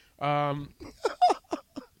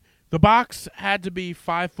 The box had to be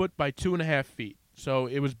 5 foot by 2.5 feet, so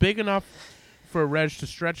it was big enough for Reg to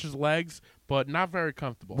stretch his legs, but not very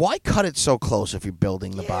comfortable. Why cut it so close if you're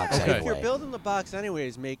building the box Okay. If you're anyway? building the box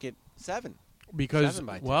anyways, make it 7. Because 7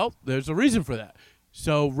 by 10. well, there's a reason for that.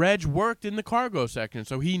 So Reg worked in the cargo section,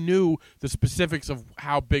 so he knew the specifics of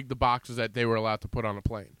how big the boxes that they were allowed to put on a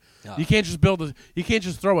plane. You can't just you can't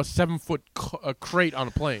just throw a 7-foot crate on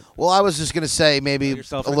a plane. Well, I was just gonna say maybe Build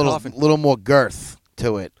yourself a a little coffin. more girth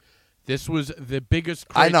to it. This was the biggest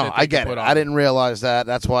crate I know, that they I could get it. put on. I didn't realize that.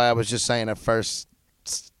 That's why I was just saying at first.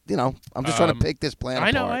 I'm just trying to pick this plan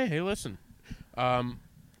I know. apart. Hey, listen.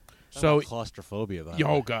 So So, claustrophobia. By the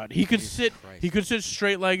oh way. god, he could Jesus sit. Christ. He could sit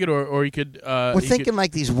straight-legged, or he could. We're he thinking could,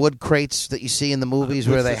 like these wood crates that you see in the movies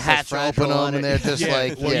With where the they hatch fragile open on them and it. they're just Yeah,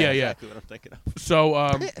 like, well, yeah. Exactly what I'm thinking of. So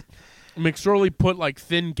McSorley put like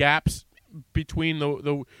thin gaps between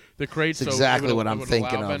the crates. That's so exactly it would, what I'm it would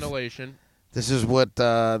thinking allow of. ventilation. This is what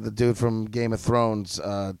the dude from Game of Thrones,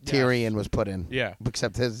 Tyrion, was put in. Yeah.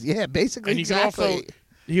 Except basically And you can exactly. also,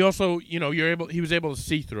 he also, he was able to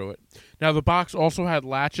see through it. Now the box also had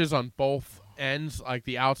latches on both ends, like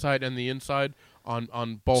the outside and the inside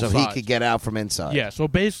on both so sides. he could get out from inside. Yeah. So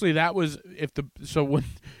basically, that was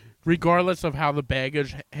regardless of how the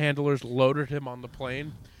baggage handlers loaded him on the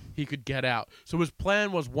plane, he could get out. So his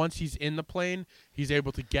plan was once he's in the plane, he's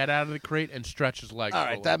able to get out of the crate and stretch his legs. All a right,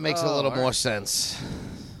 little that bit. makes a Oh, little all more right. sense.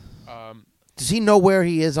 Does he know where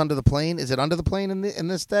he is under the plane? Is it under the plane in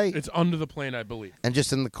this day? It's under the plane, I believe. And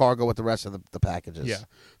just in the cargo with the rest of the packages. Yeah.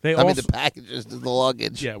 They I also, mean the packages, the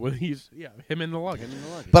luggage. yeah, well, him in the luggage.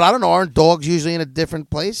 But I don't know. Aren't dogs usually in a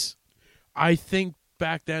different place? I think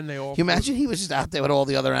back then they all. Can you imagine he was just out there with all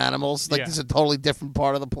the other animals? Like Yeah. this is a totally different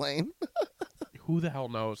part of the plane. Who the hell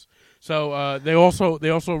knows? So they also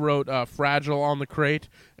wrote "fragile" on the crate,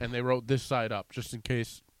 and they wrote this side up just in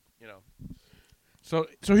case, So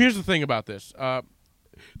here's the thing about this: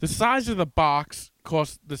 the size of the box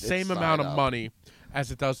costs the same side amount of up. money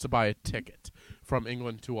as it does to buy a ticket from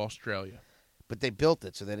England to Australia. But they built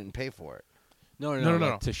it, so they didn't pay for it. No,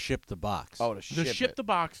 No. to ship the box. Oh, to To ship ship it. the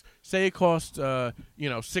box, say it costs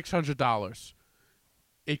 $600.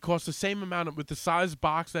 It costs the same amount with the size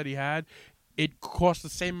box that he had. It cost the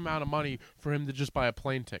same amount of money for him to just buy a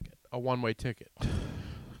plane ticket, a one-way ticket.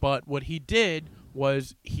 But what he did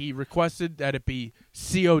was he requested that it be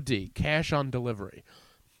COD, cash on delivery.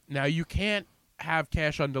 Now, you can't have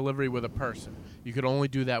cash on delivery with a person. You could only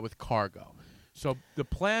do that with cargo. So the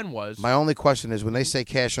plan was... My only question is, when they say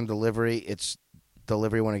cash on delivery, it's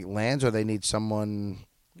delivery when it lands, or they need someone.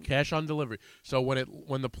 Cash on delivery. So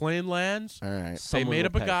when the plane lands... All right. They Someone made will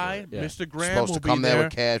up a pay for guy. it, yeah. Mr. Graham Supposed will to come be there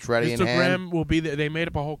with cash ready in Mr. hand. Graham will be there. They made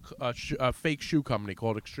up a whole fake shoe company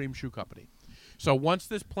called Extreme Shoe Company. So once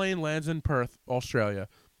this plane lands in Perth, Australia,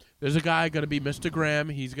 there's a guy going to be Mr. Graham.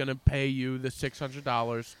 He's going to pay you the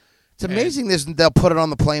 $600. It's amazing they'll put it on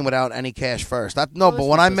the plane without any cash first. But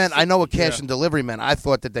when I know what cash and delivery meant. I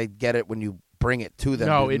thought that they'd get it when you bring it to them.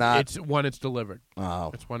 No, not. it's when it's delivered. Oh,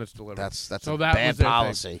 It's when it's delivered. that's so a that bad was their thing.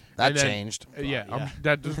 policy. That And then- changed. Yeah,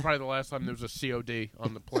 that was probably the last time there was a COD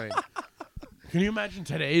on the plane. Can you imagine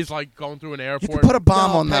today's like going through an You airport? can put a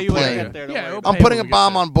bomb No, on I'll that pay you when I plane. get there, don't Yeah, worry it'll about I'm pay putting when a we get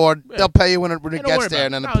bomb there. on board. Yeah. They'll pay you when it Hey, don't worry gets about there, it.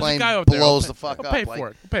 and then No, the there's a plane guy out there. blows He'll the fuck he'll up. pay Like, for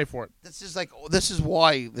it. He'll pay for it. this is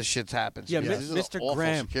why this shit's happens. Yeah, because this is Mr. awful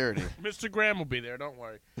Graham. security. Mr. Graham will be there. Don't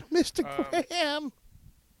worry. Mr. Graham.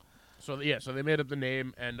 So they made up the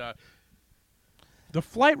name, and the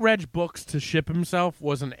flight Reg books to ship himself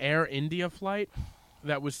was an Air India flight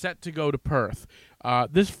that was set to go to Perth.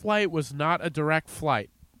 This flight was not a direct flight.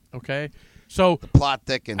 Okay, so Plot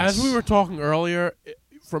thickens. as we were talking earlier,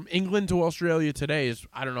 from England to Australia today is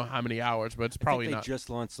I don't know how many hours, but it's probably I think not. they just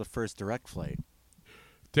launched the first direct flight.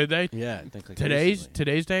 Did they? Yeah, I think like Today's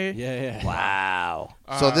recently. day. Yeah. Wow.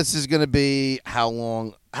 So this is going to be how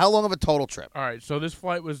long? How long of a total trip? All right, so this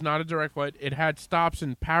flight was not a direct flight. It had stops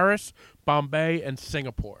in Paris, Bombay, and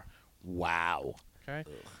Singapore. Wow. Okay.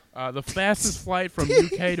 The fastest flight from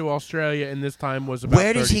UK to Australia in this time was about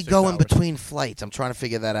Where does he 36 go in hours. between flights? I'm trying to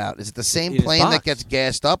figure that out. Is it the same In his plane that box. gets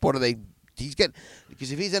gassed up, or do they?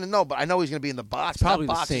 Because if he's in but I know he's going to be in the box. Probably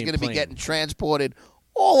that the box is same going to be plane. getting transported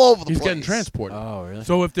all over the He's place. getting transported. Oh, really?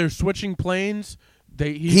 So if they're switching planes,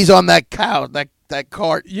 He's on that cow, that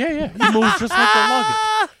cart. yeah. He moves just like the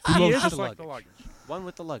luggage. He He moves is just the like the luggage. luggage. One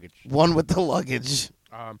with the luggage. One with the luggage.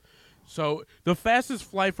 So the fastest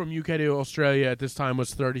flight from UK to Australia at this time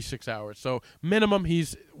was 36 hours. So minimum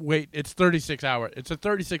it's 36 hours. It's a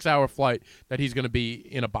 36-hour flight that he's going to be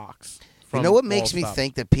in a box. You from know what all makes me stops.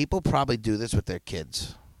 think that people probably do this with their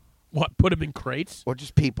kids? What? Put them in crates? Or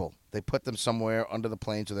just people. They put them somewhere under the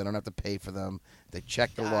plane so they don't have to pay for them. They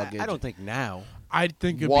check the luggage. I don't think now. I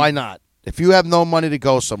think. It'd Why be, not? If you have no money to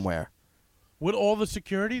go somewhere. With all the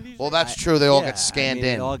security these Well, days? that's true. They all Yeah, get scanned I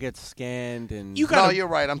mean, in. They all get scanned and You No, gotta- you're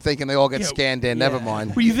right. I'm thinking they all get Yeah, scanned in. yeah. Never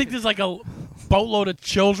mind. Well, you think there's like a boatload of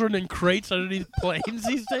children in crates underneath planes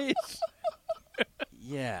these days?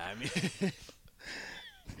 yeah. I mean,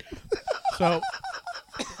 So,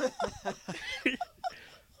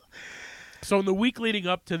 so in the week leading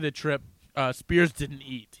up to the trip, Spears didn't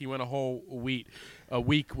eat. He went a whole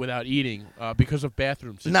week without eating because of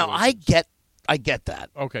bathroom situations. Now I get that,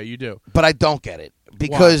 Okay, you do. but I don't get it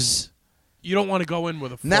because You don't want to go in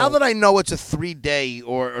with a full, now that I know it's a 3-day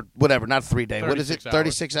or whatever, not 3-day. What is it?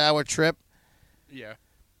 36 36-hour trip. yeah.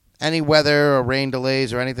 Any weather or rain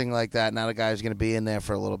delays or anything like that. Now the guy's going to be in there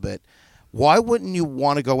for a little bit. Why wouldn't you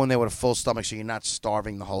want to go in there with a full stomach so you're not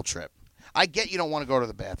starving the whole trip? I get you don't want to go to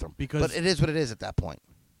the bathroom, Because- but it is what it is at that point.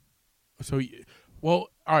 So, well,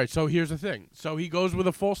 all right. So here's the thing. So he goes with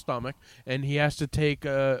a full stomach, and he has to take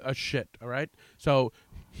a shit. All right. So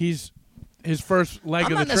his first leg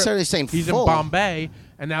I'm of not the necessarily trip. saying he's full. in Bombay,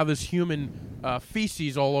 and now there's human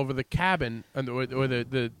feces all over the cabin, and or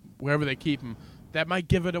the wherever they keep him. That might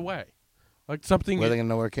give it away, like something. Where are they going to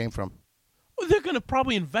know where it came from? Well, they're going to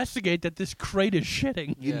probably investigate that this crate is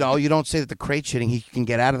shitting. You know, you don't say that the crate's shitting. He can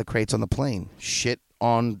get out of the crates on the plane. Shit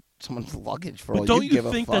on someone's luggage for But all don't you you give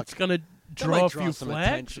a think fuck. that's going to that draw might a few some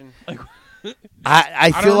flags? attention. Like,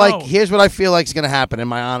 I feel don't like know. here's what I feel like is going to happen in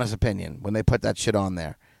my honest opinion when they put that shit on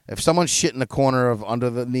there. If someone's shit in the corner of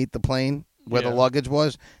underneath the plane where the Yeah. luggage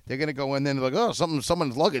was, they're going to go in there and be like, oh,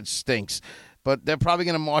 someone's luggage stinks. But they're probably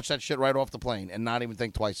going to march that shit right off the plane and not even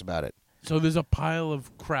think twice about it. so there's a pile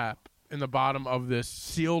of crap in the bottom of this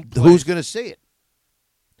sealed place. Who's going to see it?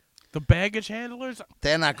 The baggage handlers?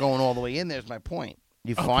 They're not going all the way in there is my point.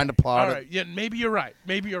 You Okay. find a part All of right. Yeah, maybe you're right.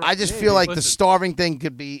 Maybe you're right. I just Maybe. feel like the Listen, starving thing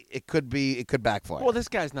could backfire. Well, this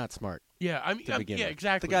guy's not smart Yeah, I mean, to begin yeah, with.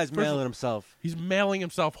 exactly. The guy's First of all, mailing himself. He's mailing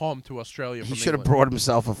himself home to Australia. he from should have England. brought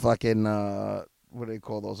himself a fucking what do they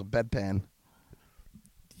call those? A bedpan.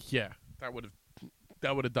 Yeah, that would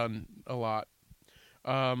have done a lot.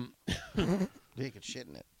 He could shit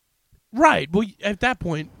in it. Right. Well, at that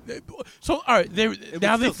point, so all right. Now would they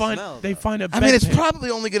still find smell, they though. find a. I mean, it's bedpan. probably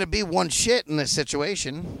only going to be one shit in this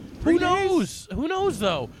situation. Who knows? Who knows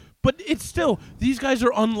though? But it's still these guys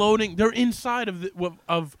are unloading. They're inside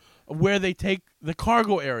of where they take the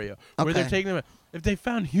cargo area where they're Okay. taking them. If they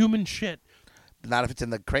found human shit, Not if it's in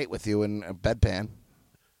the crate with you in a bedpan.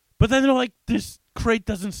 but then they're like, this crate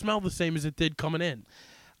doesn't smell the same as it did coming in.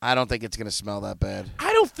 I don't think it's going to smell that bad.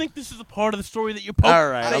 I don't think this is a part of the story that you poke. All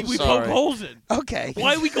right, I think I'm we sorry. poke holes in. Okay.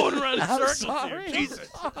 Why are we going around in I'm circles sorry. here? Jesus.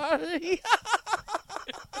 I'm sorry.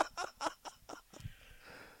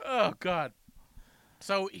 Oh God.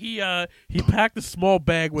 So he packed a small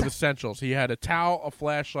bag with essentials. He had a towel, a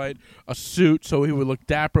flashlight, a suit, so he would look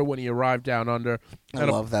dapper when he arrived down under. I and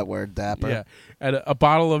a- love that word, dapper. Yeah, and a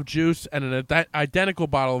bottle of juice and an identical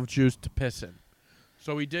bottle of juice to piss in.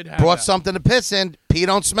 So he did have Brought that. something to piss in. Pee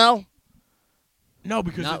don't smell? No,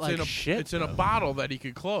 because Not it's like in a shit, it's in a though. bottle that he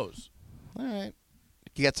could close. All right.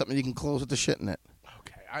 You got something you can close with the shit in it.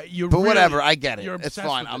 Okay, you're But really- whatever, I get it. you're It's obsessed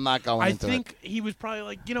fine. with I'm it. not going I into think he was probably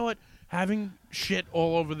like, you know what, having shit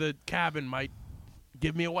all over the cabin might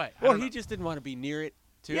give me away. I Well, don't he know. just didn't want to be near it,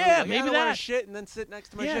 too. Yeah, Like, maybe I don't wanna that. shit and then sit next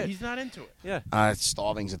to my yeah, shit. he's not into it. Yeah.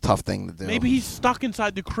 Starving's a tough thing to do. Maybe he's stuck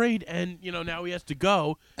inside the crate, and now he has to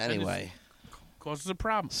go. and Anyway. it causes a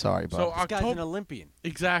problem. Sorry, So Bob. This guy's an October, Olympian.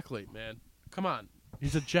 exactly, man. Come on,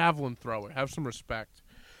 he's a javelin thrower. Have some respect.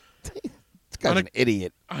 This guy's on a- an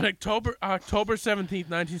idiot. On October 17th,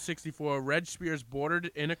 1964, Reg Spears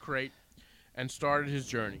boarded in a crate and started his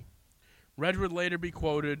journey. Reg would later be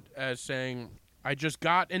quoted as saying, "I just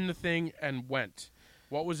got in the thing and went.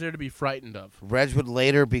 What was there to be frightened of?" Reg would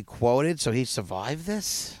later be quoted, so he survived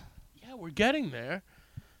this? Yeah, we're getting there.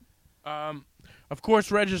 Of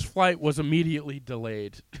course, Reg's flight was immediately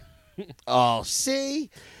delayed. Oh, see?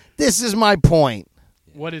 This is my point.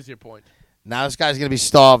 What is your point? Now this guy's going to be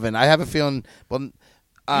starving. I have a feeling, well,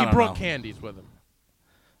 I He don't brought know. candies with him.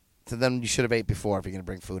 So then you should have ate before if you're going to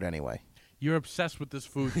bring food anyway. You're obsessed with this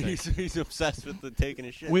food thing. He's obsessed with the taking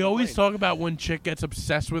a shit. We in the always plane. talk about when chick gets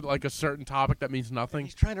obsessed with like a certain topic that means nothing.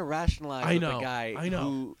 He's trying to rationalize I with know, the guy I know.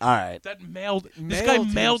 who All right. This Mailed guy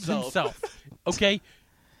mailed himself. himself. Okay,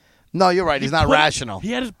 No, you're right. He's He not put- rational.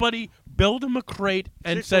 He had his buddy build him a crate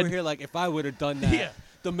and Chicks said, over here like, if I would have done that. Yeah.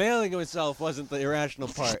 The mailing of himself wasn't the irrational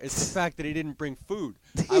part. It's the fact that he didn't bring food.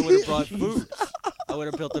 I would have brought food. I would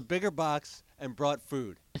have built a bigger box and brought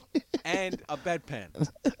food. And a bedpan.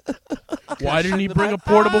 Why didn't he bring a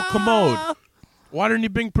portable commode? Why didn't he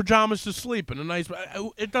bring pajamas to sleep and a nice?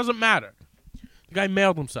 It doesn't matter. The guy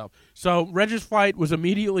mailed himself. So Reg's flight was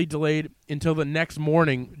immediately delayed until the next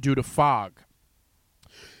morning due to fog.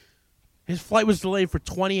 His flight was delayed for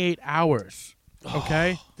 28 hours.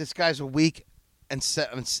 Okay? This guy's a week and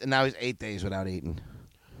now he's 8 days without eating.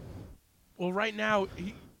 Well, right now,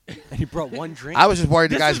 And he brought one drink. I was just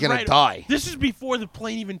worried the this guy's is going right- to die. This is before the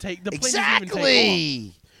plane even take the plane doesn't even take off.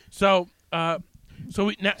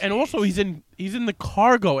 Exactly. And also he's in the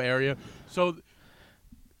cargo area. So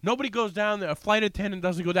nobody goes down there. A flight attendant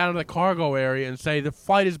doesn't go down to the cargo area and say the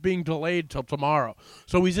flight is being delayed till tomorrow.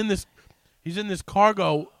 So he's in this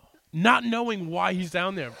cargo, not knowing why he's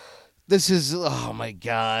down there. This is, oh my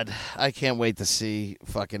God. I can't wait to see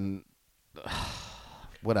fucking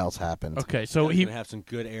what else happened. Okay, so He's he gonna have some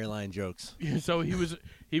good airline jokes. so he was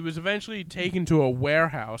eventually taken to a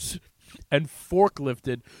warehouse and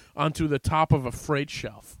forklifted onto the top of a freight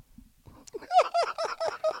shelf.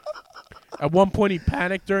 At one point, he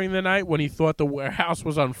panicked during the night when he thought the warehouse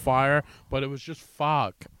was on fire, but it was just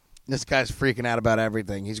fog. This guy's freaking out about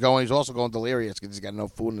everything. He's also going delirious because he's got no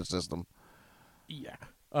food in the system. Yeah.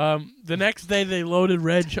 The next day, they loaded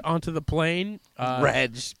Reg onto the plane.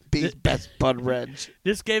 Reg. Best bud Reg.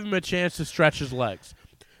 This gave him a chance to stretch his legs.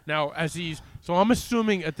 Now, so I'm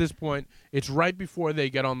assuming at this point, it's right before they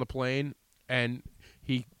get on the plane, and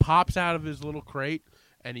he pops out of his little crate,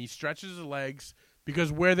 and he stretches his legs,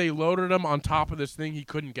 because where they loaded him on top of this thing, he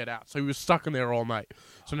couldn't get out. So he was stuck in there all night.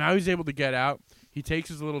 So now he's able to get out. He takes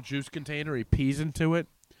his little juice container, he pees into it,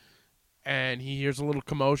 and he hears a little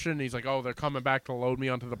commotion. He's like, oh, they're coming back to load me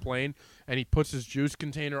onto the plane. And he puts his juice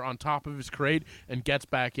container on top of his crate and gets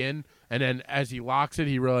back in. And then as he locks it,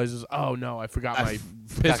 he realizes, oh, no, I forgot my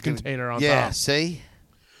piss container on top. Yeah, see?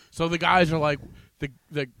 So the guys are like, the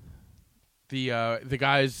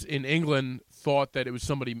guys in England thought that it was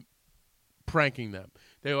somebody pranking them.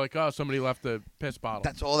 They were like, oh, somebody left a piss bottle.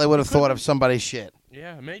 That's all they would have thought of somebody's shit.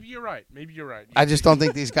 Yeah, maybe you're right. I just don't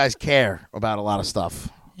think these guys care about a lot of stuff.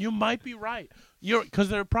 You might be right. Because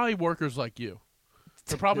they're probably workers like you.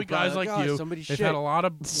 They're probably guys like you. somebody They've shit. had a lot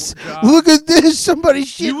of jobs. Look at this. Somebody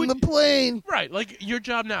shit You in the would- plane. Right, like your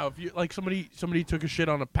job now. If you like somebody took a shit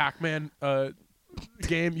on a Pac-Man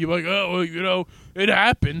game, you're like, oh, well, it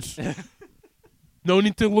happens. No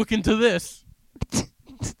need to look into this.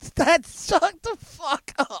 That sucked the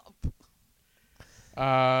fuck up.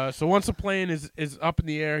 So once the plane is up in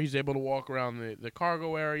the air, he's able to walk around the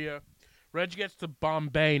cargo area. Reg gets to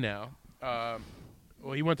Bombay now.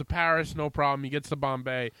 Well, he went to Paris, no problem. He gets to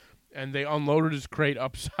Bombay, and they unloaded his crate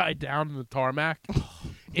upside down in the tarmac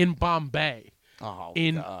in Bombay. Oh,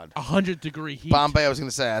 in God. 100-degree heat. Bombay, I was going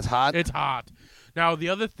to say, that's hot. It's hot. Now, the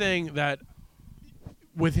other thing that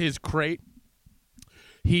with his crate,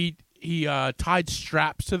 he tied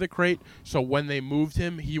straps to the crate, so when they moved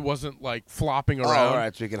him, he wasn't like flopping around. all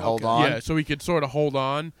right, so he can hold on. Yeah, so he could sort of hold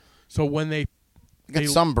on. So when they Get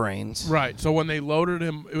some brains. right, so when they loaded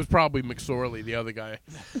him, it was probably McSorley, the other guy,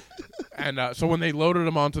 and so when they loaded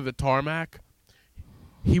him onto the tarmac,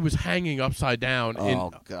 he was hanging upside down,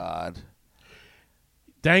 Oh, God.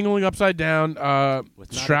 dangling upside down, With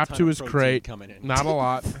not a strapped ton to of his protein crate. coming in. Not a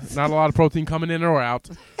lot of protein coming in or out.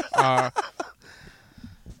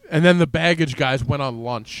 And then the baggage guys went on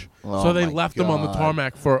lunch. Oh, So they my left him on the God.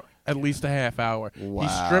 tarmac for at least a half hour. Wow. He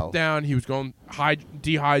stripped down. He was going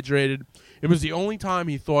dehydrated. It was the only time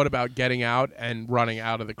he thought about getting out and running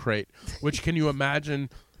out of the crate. Which, can you imagine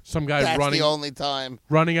some guy That's running the only time.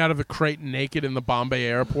 running out of a crate naked in the Bombay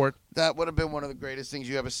airport? That would have been one of the greatest things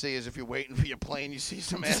you ever see is if you're waiting for your plane, you see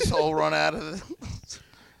some asshole run out of it.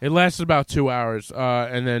 It lasted about 2 hours,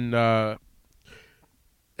 and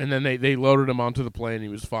then they loaded him onto the plane. He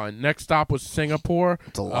was fine. Next stop was Singapore.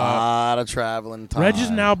 It's a lot of traveling time. Reg has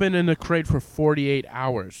now been in the crate for 48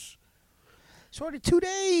 hours. It's already 2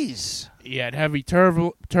 days. He had heavy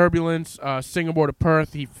turbulence. Singapore to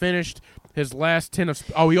Perth. He finished his last tin of.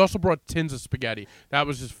 He also brought tins of spaghetti. That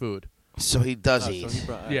was his food. So he does So eat. he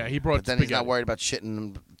brought- Yeah, he brought But then spaghetti. he's not worried about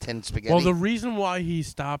shitting tin spaghetti. Well, the reason why he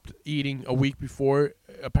stopped eating a week before,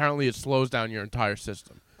 apparently, it slows down your entire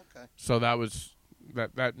system. Okay. So that was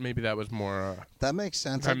that. Maybe that was more. That makes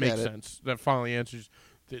sense. That I makes get it. sense. That finally answers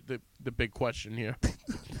the big question here.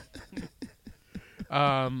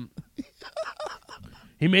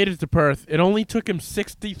 He made it to Perth. It only took him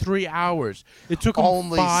 63 hours. It took him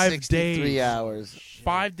Only 5 63 days. hours.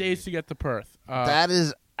 5 days to get to Perth. That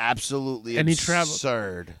is absolutely and he traveled-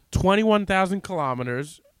 absurd. 21,000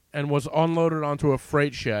 kilometers and was unloaded onto a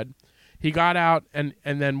freight shed. He got out, and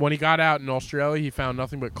then when he got out in Australia, he found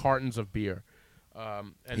nothing but cartons of beer.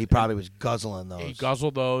 And He probably was guzzling those. he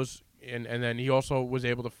guzzled those. and then he also was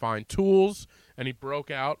able to find tools, and he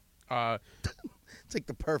broke out. It's like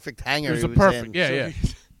the perfect hangar. It was he a was perfect, in. yeah.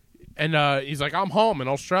 And he's like, I'm home in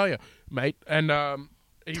Australia, mate. And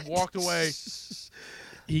he walked away.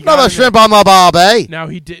 He got Another in shrimp on my bob, eh? Now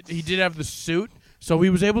he did have the suit, so he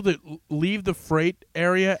was able to leave the freight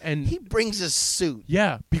area and He brings his suit.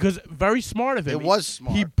 yeah, because very smart of him. It was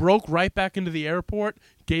smart. He broke right back into the airport,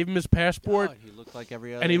 gave him his passport, Oh, he looked like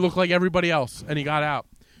every other. and he looked like everybody else, and he got out,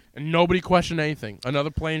 and nobody questioned anything.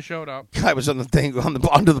 Another plane showed up. Guy was on the thing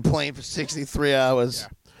under the plane for 63 hours.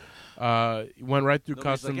 He went right through Nobody's like,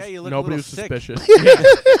 customs. "Hey, you look a Nobody little was sick." suspicious. Yeah.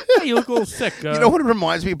 Hey, you look a little sick. You know what it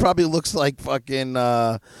reminds me? He probably looks like fucking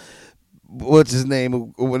what's his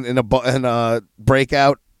name in a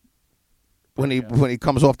Breakout when he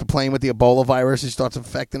comes off the plane with the Ebola virus. He starts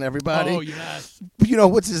infecting everybody. Oh yes, You know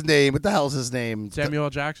what's his name? What the hell's his name? Samuel L.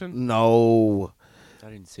 Jackson. No, I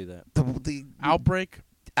didn't see that. the Outbreak.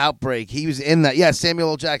 Outbreak. He was in that. Yeah, Samuel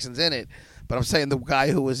L. Jackson's in it. But I'm saying the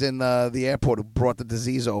guy who was in the airport who brought the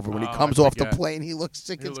disease over. When he Oh, comes I off the forget. plane, he looks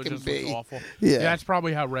sick He as looked- can just looked be. awful. Yeah. That's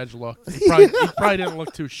probably how Reg looked. He probably didn't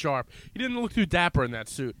look too sharp. He didn't look too dapper in that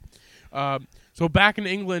suit. So back in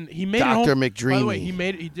England, he made Dr. it home. McDreamy. By the way,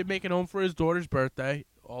 he did make it home for his daughter's birthday.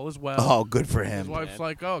 All is well. Oh, good for His him. wife's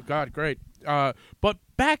like, "Oh God, great." But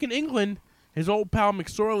back in England, his old pal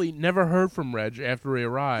McSorley never heard from Reg after he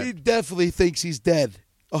arrived. definitely thinks he's dead.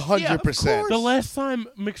 100%. The last time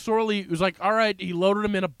McSorley was like, "All right," he loaded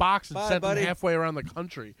him in a box and Bye, sent buddy. him halfway around the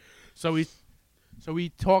country. So he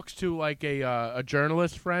talks to like a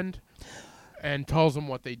journalist friend and tells him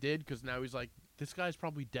what they did because now he's like, "This guy's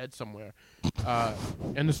probably dead somewhere."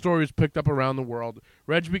 And the story is picked up around the world.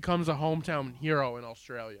 Reg becomes a hometown hero in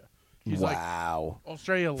Australia. He's like, Wow.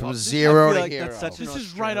 Australia From loves this. zero I feel to like hero. that's such an This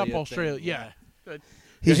is right up Australia Australia. thing. Yeah.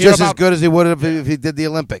 He's You hear just as about- good as he would have if he did the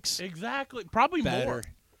Olympics. Exactly. Probably Better. more.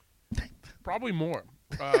 Probably more.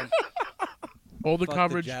 All the Fuck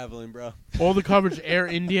coverage. the javelin, bro. All the coverage. Air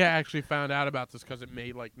India actually found out about this because it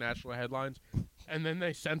made like national headlines, and then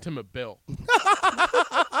they sent him a bill.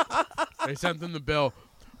 They sent him the bill,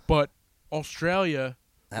 but Australia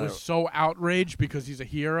was so outraged because he's a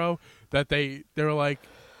hero that they were like,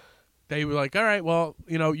 all right, well,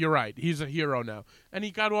 you're right, he's a hero now, and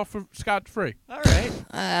he got off scot free. All right.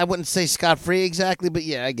 I wouldn't say scot-free exactly, but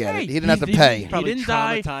yeah, I get Hey, it. He didn't have to pay. He Probably didn't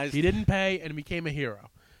die. traumatized. He didn't pay, and he became a hero.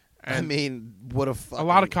 I And mean, what a a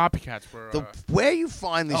lot of copycats were. where you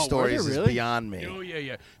find these Oh, were stories there is really? beyond me. Oh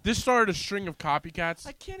yeah. This started a string of copycats,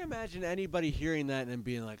 I can't imagine anybody hearing that and then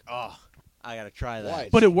being like, "Oh, I gotta try that." Why?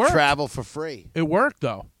 But it worked. Travel for free. It worked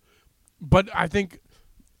though, but I think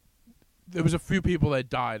there was a few people that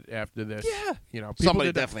died after this. Yeah. people Somebody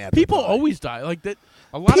did- definitely had to People die. always die like that.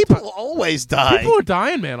 A lot People of always die. people are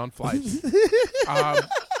dying, man, on flights.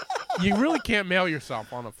 You really can't mail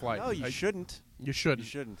yourself on a flight. No, you shouldn't. You You shouldn't.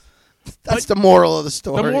 shouldn't. That's the moral of the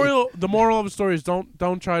story. The moral of the story is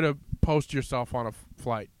don't try to post yourself on a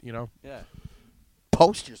flight. Yeah.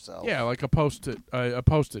 Post yourself. Yeah, like a postage.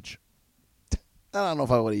 I don't know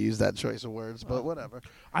if I would have used that choice of words, but whatever.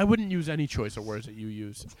 I wouldn't use any choice of words that you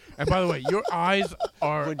use. And by the way, your eyes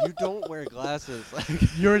are When you don't wear glasses, like,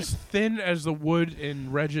 you're as thin as the wood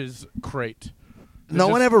in Reg's crate. They're No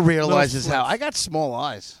one just ever little realizes how slits. I got small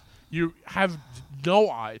eyes. You have no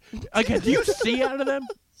eye. Like, do you see out of them?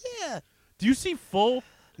 Yeah. Do you see full?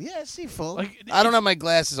 Yeah, I see full. Like, I don't it's- have my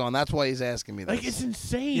glasses on. That's why he's asking me this. Like, it's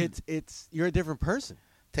insane. it's you're a different person.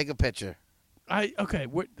 Take a picture. Okay.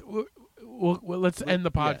 Let's end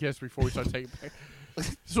the Yeah. podcast before we start taking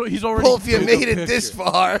pictures. So he's already Well, if you Take a made it this picture.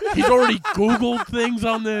 far. he's already Googled things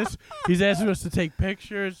on this. He's asking us to take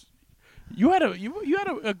pictures. You had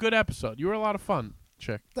a good episode. You were a lot of fun,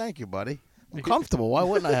 chick. Thank you, buddy. I'm comfortable. Why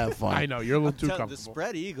wouldn't I have fun? I know you're a little too The comfortable.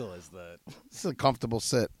 spread eagle is the It's a comfortable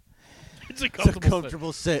sit. It's a it's a comfortable,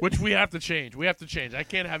 comfortable sit. sit, which we have to change. I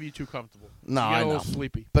can't have you too comfortable. No, you get I a know. little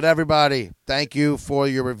sleepy. But everybody, thank you for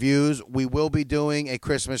your reviews. We will be doing a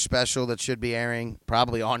Christmas special that should be airing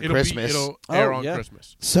probably on Christmas. It'll air Oh, on yeah.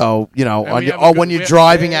 Christmas. So, And we have a or good- when we you're have-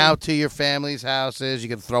 driving out to your family's houses, you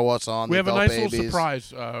can throw us on. We the have a adult nice babies. little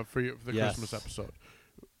surprise for you for the Yes. Christmas episode.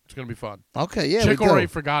 It's gonna be fun. Okay, yeah, Chick we do. already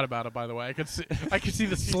forgot about it. By the way, I could see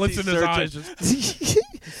the slits in his searching. eyes. Just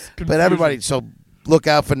But confusion. everybody, so look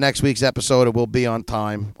out for next week's episode. It will be on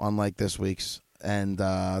time, unlike this week's. And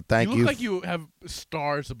thank you you. look like you have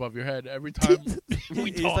stars above your head every time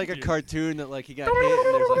we He's talk like to a you. cartoon that like he got hit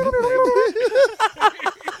and there's like a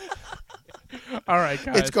thing. All right,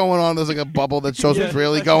 guys. It's going on. There's like a bubble that shows what's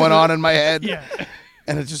really going on in my head. Yeah.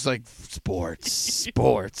 And it's just like sports.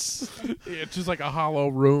 It's just like a hollow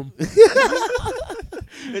room.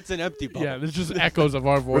 It's an empty bubble. Yeah, there's just echoes of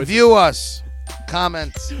our voices. Review us.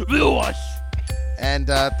 comment. View us. And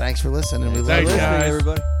thanks for listening. We love Thanks, you. guys.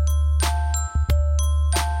 everybody.